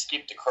and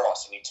skipped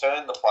across, and he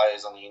turned the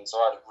players on the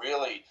inside. It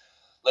really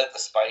let the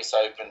space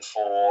open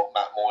for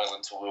Matt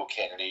Moylan to Will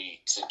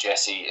Kennedy to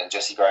Jesse, and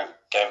Jesse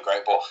gave a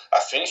great ball.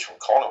 A finish from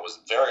Connor was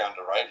very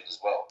underrated as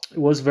well. It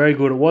was very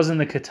good. It wasn't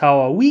the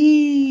Katoa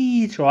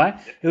wee try.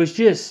 It was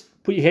just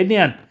put your head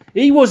down.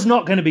 He was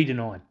not going to be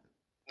denied.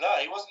 No,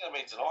 he wasn't going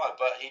to be denied,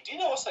 but he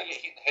did also get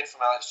hit in the head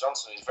from Alex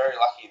Johnson. He's very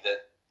lucky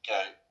that,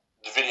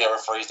 the video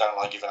referees don't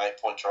like giving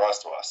 8-point tries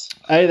to us.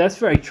 Hey, that's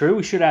very true.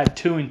 We should add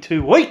 2 in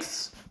 2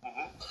 weeks.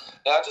 Mm-hmm.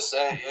 Now, just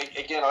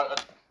again, I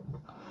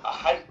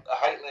hate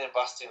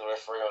lambasting the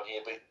referee on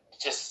here, but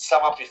just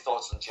sum up your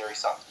thoughts on Jerry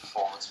Sutton's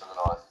performance for the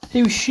night.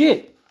 He was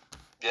shit.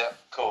 Yeah,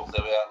 cool.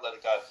 There we are. Let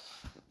it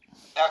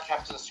go. Our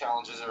captain's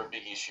challenges are a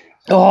big issue.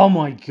 Oh,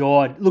 my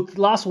God. Look,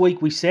 last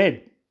week we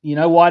said,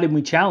 why didn't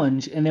we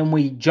challenge? And then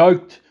we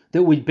joked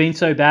that we'd been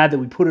so bad that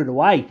we put it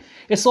away.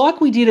 It's like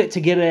we did it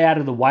to get it out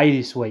of the way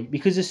this week,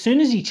 because as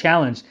soon as he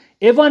challenged,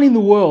 everyone in the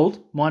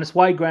world, minus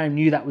Wade Graham,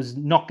 knew that was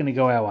not going to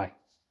go our way.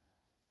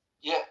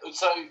 Yeah,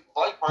 so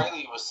Blake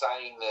Brayley was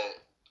saying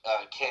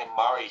that Cam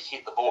Murray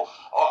hit the ball.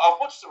 I've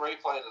watched the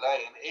replay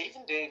today, and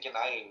even Dan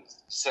Ganane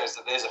says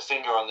that there's a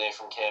finger on there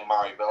from Cam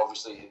Murray, but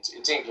obviously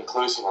it's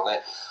inconclusive on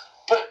that.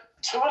 But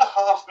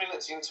 2.5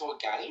 minutes into a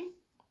game,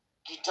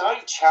 you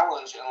don't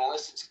challenge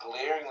unless it's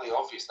glaringly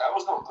obvious. That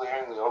was not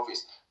glaringly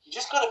obvious. You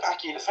just got to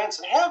back your defence.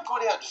 And how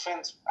good our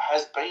defence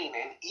has been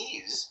and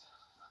is,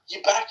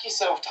 you back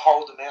yourself to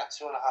hold them out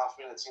 2.5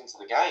 minutes into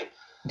the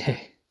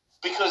game.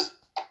 Because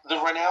the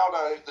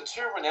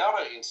two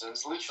Ronaldo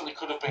incidents literally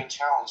could have been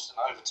challenged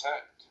and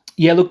overturned.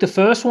 Yeah, look, the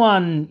first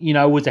one,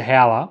 was a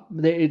howler.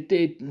 They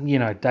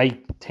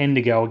tend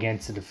to go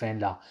against the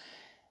defender.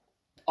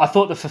 I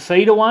thought the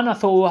Fafita one,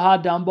 we were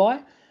hard done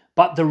by.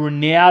 But the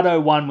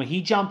Ronaldo one where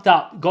he jumped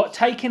up, got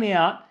taken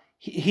out,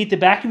 hit the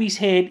back of his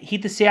head,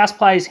 hit the South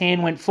player's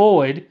hand, went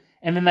forward,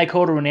 and then they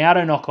called a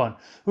Ronaldo knock-on.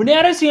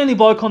 Ronaldo's the only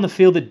bloke on the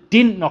field that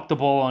didn't knock the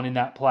ball on in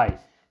that play.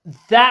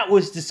 That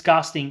was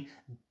disgusting.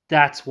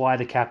 That's why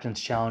the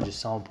captain's challenge is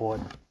so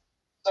important.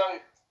 So,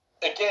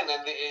 again,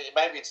 and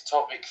maybe it's a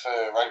topic for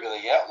Rugby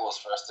League Outlaws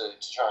for us to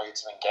try and get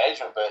some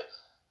engagement, but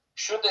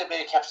should there be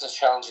a captain's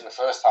challenge in the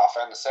first half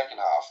and the second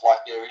half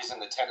like there is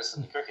in the tennis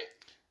and the cricket?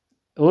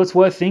 Well, it's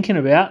worth thinking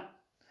about.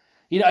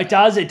 It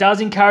does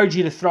encourage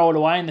you to throw it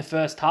away in the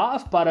first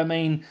half, but I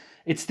mean,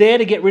 it's there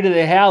to get rid of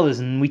the howlers,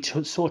 and we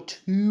saw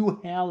 2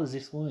 howlers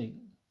this week.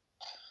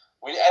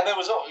 And there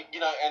was,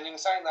 and in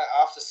saying that,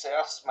 after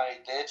Souths made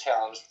their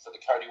challenge for the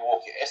Cody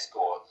Walker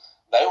escort,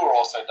 they were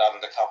also done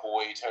at a couple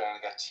where you turn around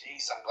and go,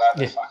 "Geez, I'm glad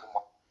they fucking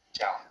won the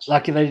challenge."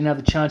 Lucky they didn't have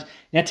the challenge.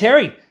 Now,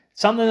 Terry,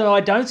 something that I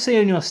don't see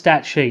on your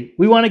stat sheet: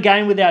 we won a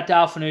game without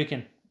Dale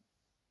Finucane.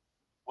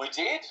 We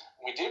did.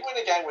 We did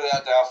win a game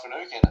without Dale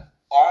Finucane.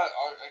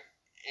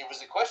 It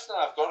was a question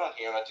that I've got on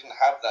here, and I didn't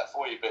have that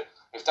for you, but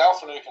if Dale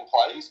Finucane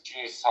plays,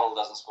 Junior Tuttle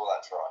doesn't score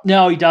that try.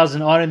 No, he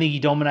doesn't. I don't think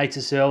he dominates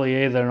us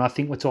early either, and I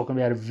think we're talking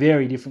about a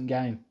very different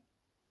game.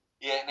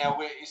 Yeah, now,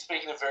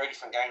 speaking of very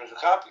different games,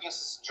 we're up against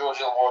the St. George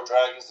Illawarra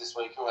Dragons this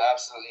week, who are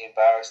absolutely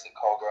embarrassed at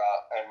Cogra,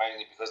 and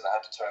mainly because they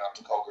have to turn up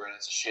to Cogra, and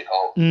it's a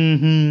shithole.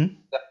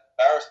 Mm-hmm. They're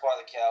embarrassed by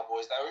the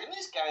Cowboys. They were in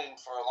this game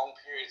for a long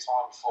period of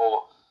time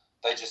before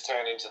they just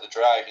turned into the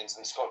Dragons,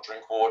 and Scott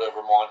Drinkwater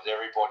reminded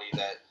everybody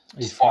that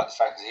despite the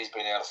fact that he's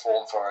been out of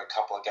form for a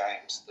couple of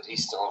games, that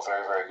he's still a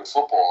very, very good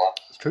footballer.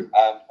 It's true.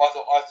 I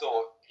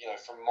thought,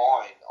 from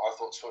mine, I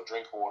thought Scott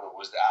Drinkwater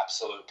was the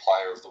absolute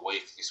player of the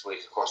week this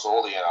week across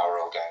all the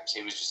NRL games.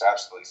 He was just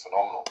absolutely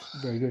phenomenal.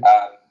 Very good.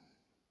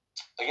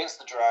 Against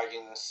the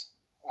Dragons,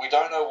 we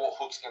don't know what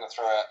Hook's going to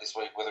throw out this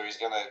week, whether he's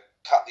going to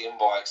cut the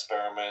in-by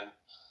experiment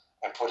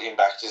and put him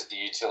back as the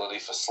utility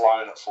for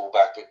Sloan at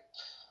fullback, but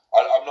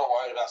I'm not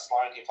worried about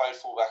Sloan. He played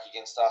fullback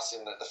against us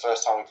in the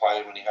first time we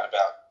played when he had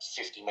about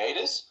 50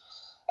 metres.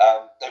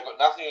 They've got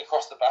nothing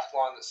across the back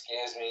line that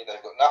scares me.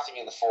 They've got nothing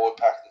in the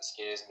forward pack that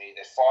scares me.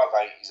 Their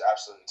 5'8" is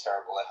absolutely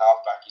terrible. Their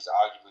halfback is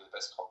arguably the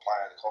best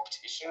player in the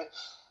competition.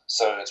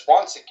 So it's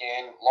once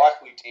again,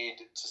 like we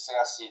did to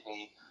South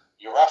Sydney,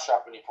 you rush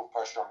up and you put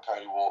pressure on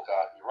Cody Walker.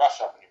 You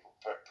rush up and you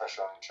put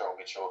pressure on Latrell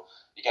Mitchell.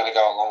 You're going to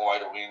go a long way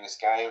to win this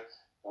game.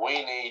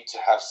 We need to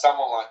have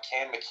someone like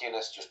Cam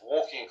McInnes just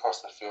walking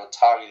across the field,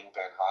 targeting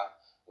Ben Hunt.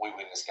 We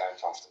win this game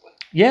comfortably.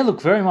 Yeah,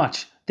 look, very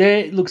much.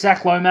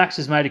 Zach Lomax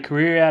has made a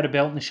career out of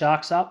belting the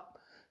Sharks up,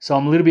 so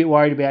I'm a little bit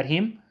worried about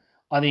him.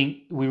 I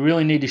think we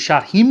really need to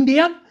shut him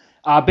down.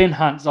 Ben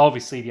Hunt's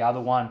obviously the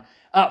other one.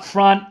 Up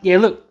front, yeah,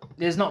 look,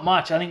 there's not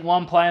much. I think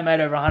one player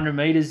made over 100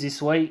 metres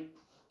this week.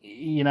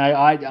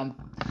 Nothing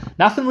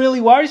Nothing really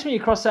worries me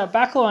across that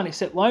back line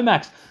except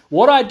Lomax.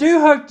 What I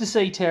do hope to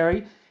see,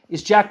 Terry,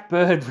 is Jack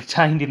Bird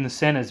retained in the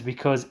centres,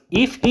 because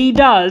if he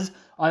does,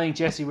 I think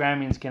Jesse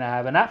Ramien's going to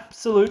have an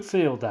absolute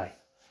field day.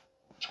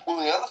 Well,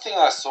 the other thing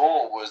I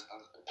saw was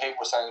people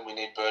were saying we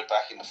need Bird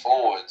back in the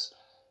forwards,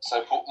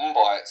 so put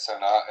Mumbai at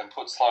centre and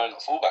put Sloan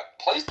at fullback.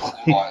 Please put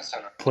Mumbai at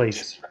centre. Please.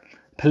 Jesse Ramien.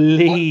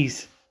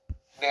 Please.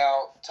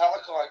 Now,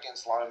 Talakai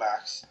against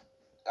Lomax,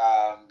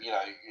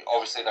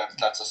 obviously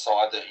that's a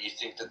side that you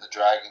think that the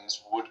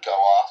Dragons would go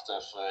after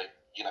for,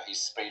 his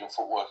speed and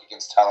footwork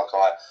against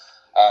Talakai.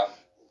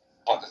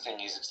 But the thing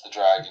is, it's the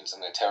Dragons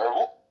and they're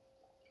terrible.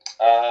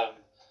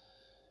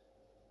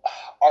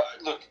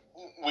 Look,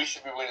 we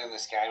should be winning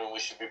this game and we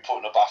should be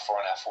putting a buffer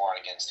on our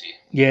flying against here.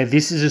 Yeah,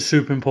 this is a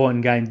super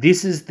important game.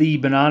 This is the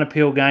banana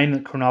peel game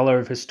that Cronulla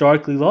have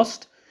historically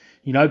lost,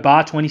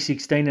 bar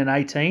 2016 and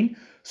 18.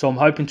 So I'm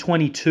hoping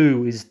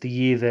 22 is the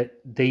year that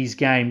these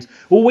games...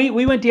 Well,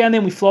 we went down there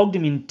and we flogged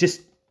them in just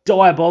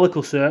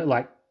diabolical,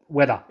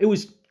 weather. It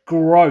was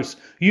gross.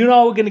 We're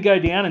going to go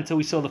down until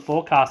we saw the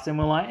forecast and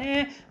we're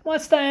like,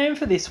 might stay home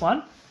for this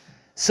one.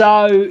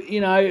 So,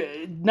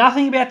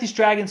 nothing about this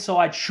Dragon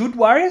side should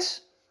worry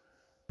us.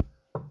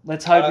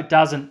 Let's hope it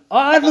doesn't.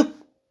 I think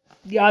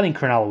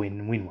Cronulla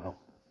win well.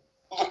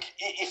 Look,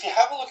 if you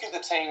have a look at the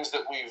teams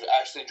that we've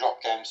actually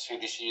dropped games to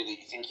this year that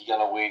you think you're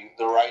going to win,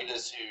 the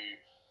Raiders who...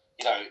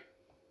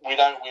 we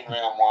don't win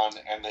round one,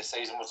 and their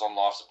season was on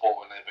life support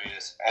when they beat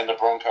us, and the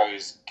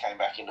Broncos came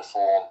back into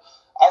form.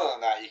 Other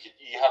than that,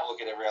 you have a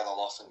look at every other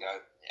loss and go,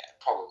 yeah,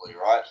 probably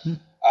right.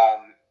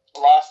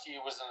 Last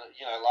year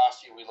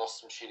we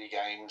lost some shitty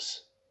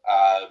games.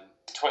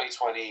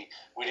 2020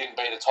 we didn't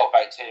beat a top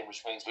 8 team,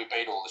 which means we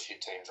beat all the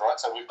shit teams, right?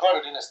 So we've got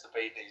it in us to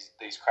beat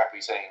these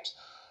crappy teams.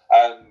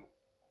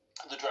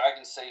 The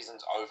Dragons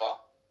season's over.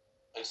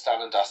 It's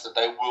done and dusted.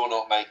 They will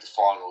not make the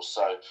finals,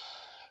 so.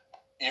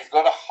 You've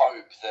got to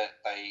hope that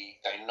they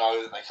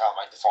know that they can't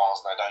make the finals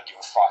and they don't give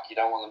a fuck. You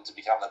don't want them to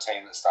become the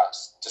team that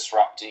starts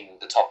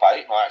disrupting the top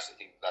 8. And I actually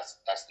think that's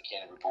the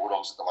Canterbury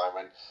Bulldogs at the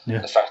moment.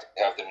 Yeah. The fact that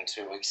they have them in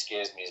 2 weeks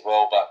scares me as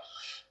well. But,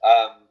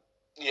 I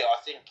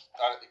think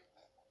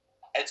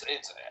it's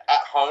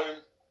at home.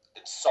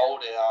 It's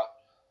sold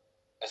out.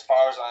 As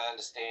far as I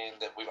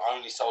understand, that we've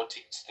only sold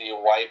tickets to the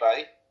away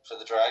bay for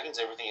the Dragons.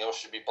 Everything else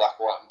should be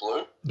black, white and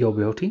blue. You're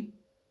guilty.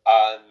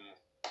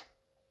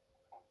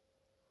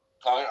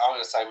 I'm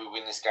going to say we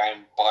win this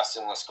game by a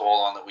similar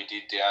scoreline that we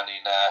did down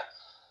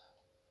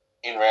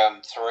in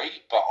round 3,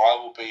 but I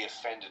will be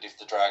offended if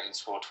the Dragons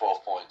score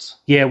 12 points.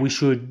 Yeah, we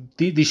should.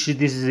 This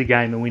is a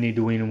game that we need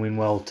to win and win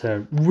well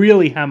to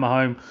really hammer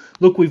home.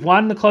 Look, we've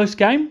won the close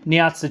game.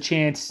 Now it's the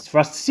chance for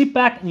us to sit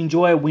back and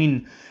enjoy a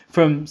win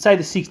from, say,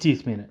 the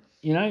 60th minute.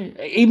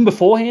 Even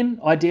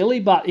beforehand, ideally.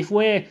 But if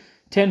we're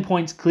 10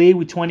 points clear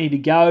with 20 to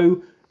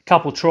go, a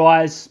couple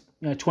tries,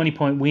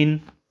 20-point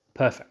win,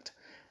 perfect.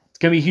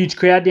 Going to be a huge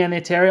crowd down there,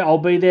 Terry. I'll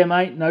be there,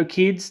 mate. No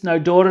kids, no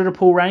daughter to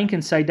pull rank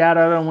and say, Dad,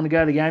 I don't want to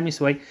go to the game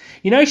this week.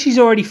 She's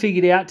already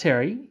figured out,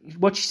 Terry.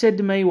 What she said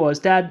to me was,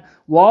 Dad,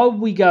 why would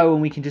we go when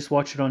we can just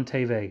watch it on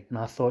TV? And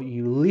I thought,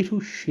 you little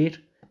shit,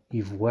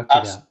 you've worked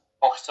it out.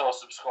 Foxtel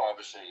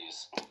subscriber she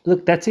is.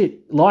 Look, that's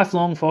it.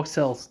 Lifelong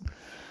Foxtels.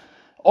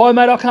 Oh,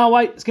 mate, I can't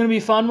wait. It's going to be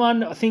a fun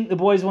one. I think the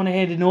boys want to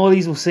head to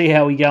Northies. We'll see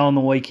how we go on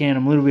the weekend.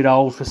 I'm a little bit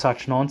old for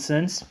such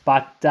nonsense.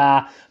 But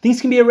I think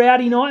it's going to be a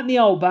rowdy night in the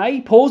Old Bay.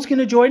 Paul's going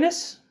to join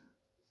us,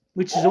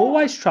 which is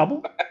always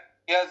trouble.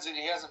 He hasn't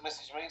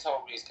messaged me and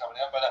told me he's coming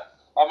out. But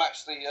I'm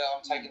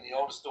taking the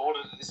oldest daughter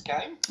to this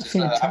game. Just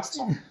having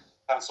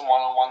some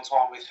one-on-one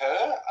time with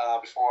her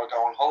before I go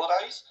on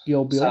holidays.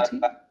 Your ability?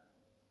 So,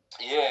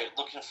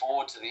 looking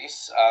forward to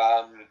this.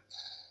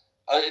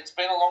 It's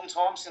been a long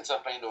time since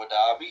I've been to a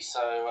derby,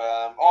 so...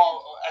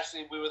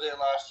 actually, we were there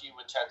last year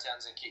when Chad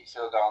Townsend kicked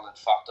field goal and then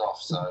fucked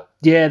off, so...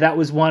 Yeah, that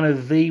was one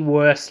of the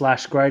worst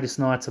 / greatest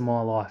nights of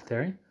my life,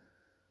 Terry.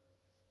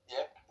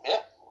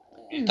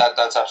 Yeah.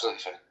 That's absolutely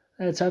fair.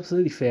 That's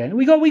absolutely fair. And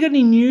we got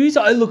any news?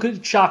 Oh, look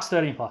at Sharks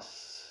 13+.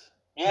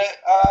 Yeah,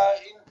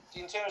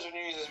 in terms of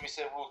news, as we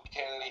said, Will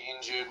Kennedy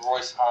injured,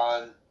 Royce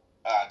Hahn,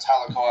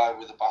 Talakai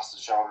with a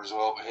busted shoulder as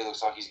well, but he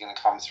looks like he's going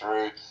to come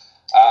through.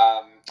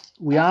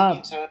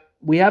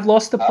 We have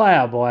lost a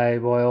player by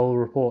all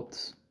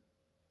reports.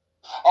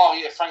 Oh,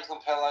 yeah, Franklin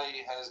Pele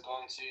has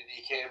gone to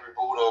the Canterbury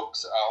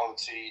Bulldogs on a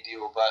 2-year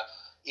deal, but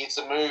it's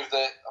a move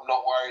that I'm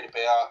not worried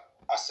about.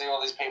 I see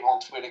all these people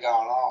on Twitter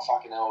going, oh,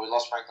 fucking hell, we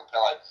lost Franklin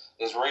Pele.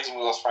 There's a reason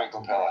we lost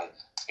Franklin Pele.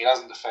 He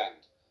doesn't defend.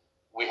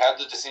 We had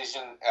the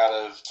decision out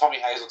of Tommy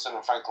Hazelton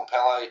and Franklin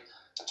Pele,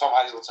 and Tom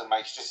Hazelton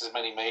makes just as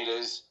many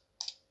metres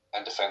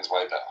and defends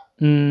way better.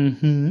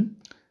 Mm-hmm.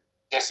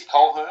 Jesse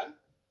Colehern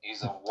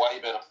is a way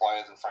better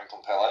player than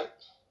Franklin Pele.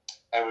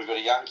 And we've got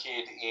a young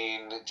kid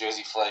in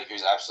Jersey Flegg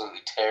who's absolutely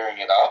tearing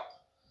it up.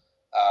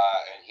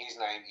 And his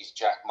name is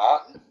Jack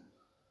Martin.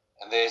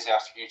 And there's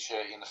our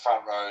future in the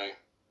front row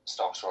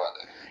stocks right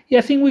there. Yeah,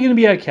 I think we're going to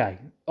be okay.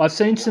 I've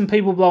seen some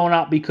people blowing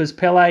up because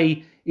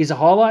Pele is a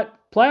highlight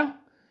player.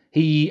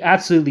 He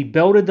absolutely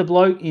belted the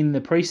bloke in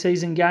the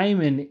preseason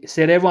game and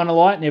set everyone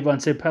alight, and everyone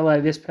said Pele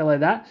this, Pele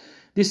that.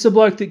 This is a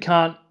bloke that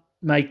can't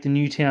make the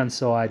Newtown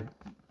side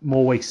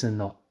more weeks than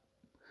not.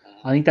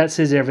 I think that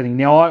says everything.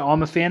 Now,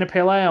 I'm a fan of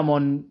Pele. I'm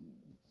on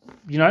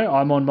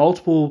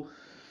multiple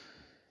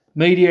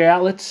media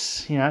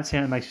outlets. It makes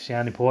me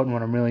sound important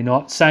when I'm really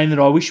not. Saying that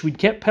I wish we'd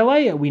kept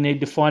Pele. We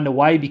need to find a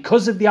way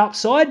because of the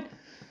upside.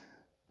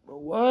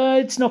 Well,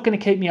 it's not going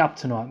to keep me up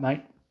tonight,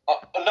 mate.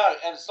 No,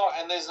 and it's not.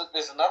 And there's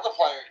another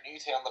player at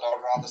Newtown that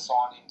I'd rather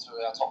sign into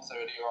our top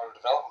 30 or on a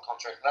development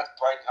contract, and that's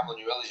Braden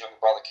Hamlin-Ueli's younger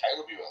brother,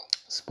 Caleb Ueli.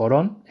 Spot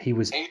on.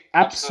 He's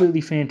absolutely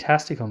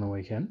fantastic on the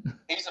weekend.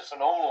 He's a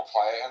phenomenal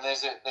player, and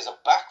there's a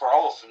back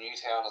rower for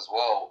Newtown as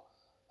well.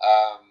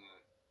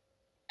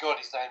 God,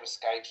 his name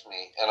escapes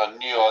me, and I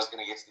knew I was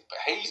going to get to it, but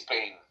he's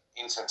been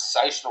in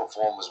sensational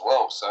form as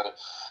well. So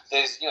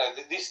there's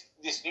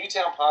this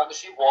Newtown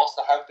partnership, whilst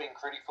I have been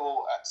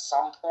critical at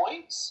some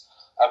points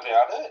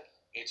about it,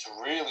 it's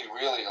really,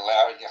 really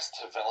allowing us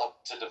to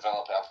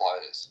develop our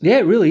players. Yeah,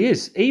 it really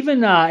is. Even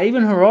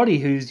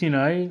Hiroti, who's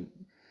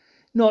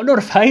not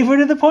a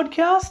favourite of the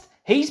podcast,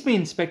 he's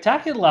been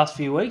spectacular the last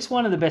few weeks.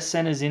 One of the best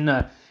centres in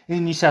the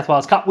New South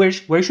Wales Cup, where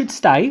he should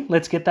stay.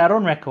 Let's get that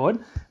on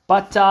record.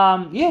 But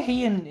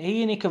he and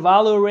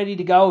Ikevalu are ready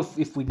to go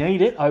if we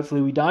need it.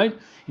 Hopefully we don't.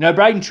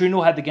 Braden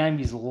Trindle had the game of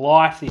his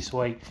life this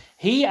week.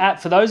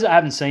 For those that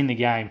haven't seen the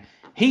game,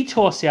 he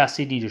tore South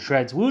Sydney to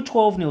shreds. We were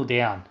 12-0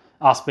 down,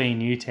 us being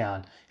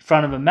Newtown, in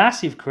front of a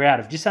massive crowd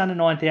of just under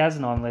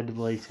 9,000, I'm led to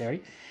believe,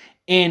 Terry.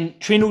 And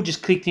Trindle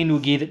just clicked into a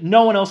gear that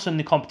no one else in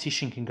the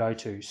competition can go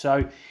to.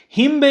 So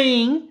him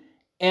being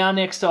our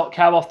next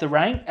cab off the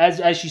rank,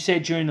 as you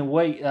said during the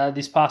week,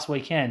 this past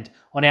weekend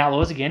on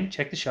Outlaws, again,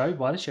 check the show,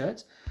 buy the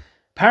shirts.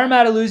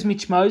 Parramatta lose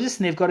Mitch Moses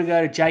and they've got to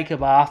go to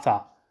Jacob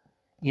Arthur.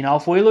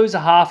 If we lose a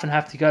half and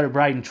have to go to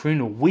Braden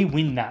Trindle, we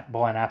win that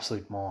by an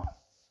absolute mile.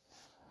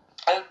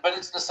 But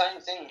it's the same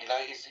thing,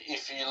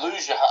 if you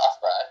lose your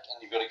halfback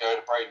and you've got to go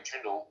to Braden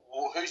Trindle,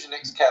 well, who's your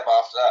next cab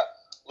after that?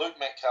 Luke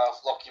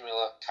Metcalf, Lockie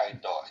Miller, Cade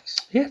Dykes.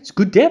 Yeah, it's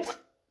good depth.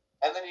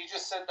 And then you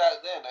just said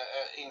that then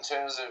in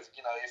terms of,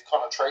 if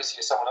Connor Tracy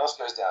or someone else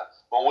goes down.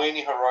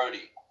 Mawini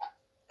Hiroti.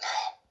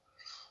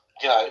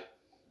 I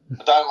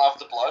don't love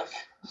the bloke.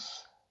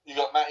 You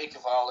got Matt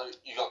Ikevalu,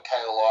 you got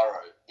Kale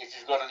Lyro. If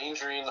you've got an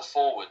injury in the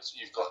forwards,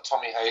 you've got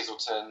Tommy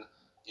Hazelton,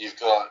 you've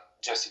got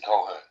Jesse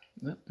Colehern.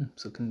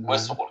 We're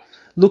sorted.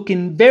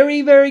 Looking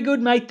very, very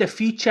good, mate. The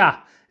future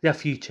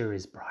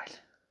is bright.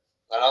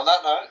 And on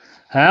that note,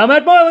 I'm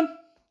Matt Boylan.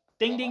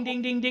 Ding, ding,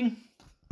 ding, ding, ding.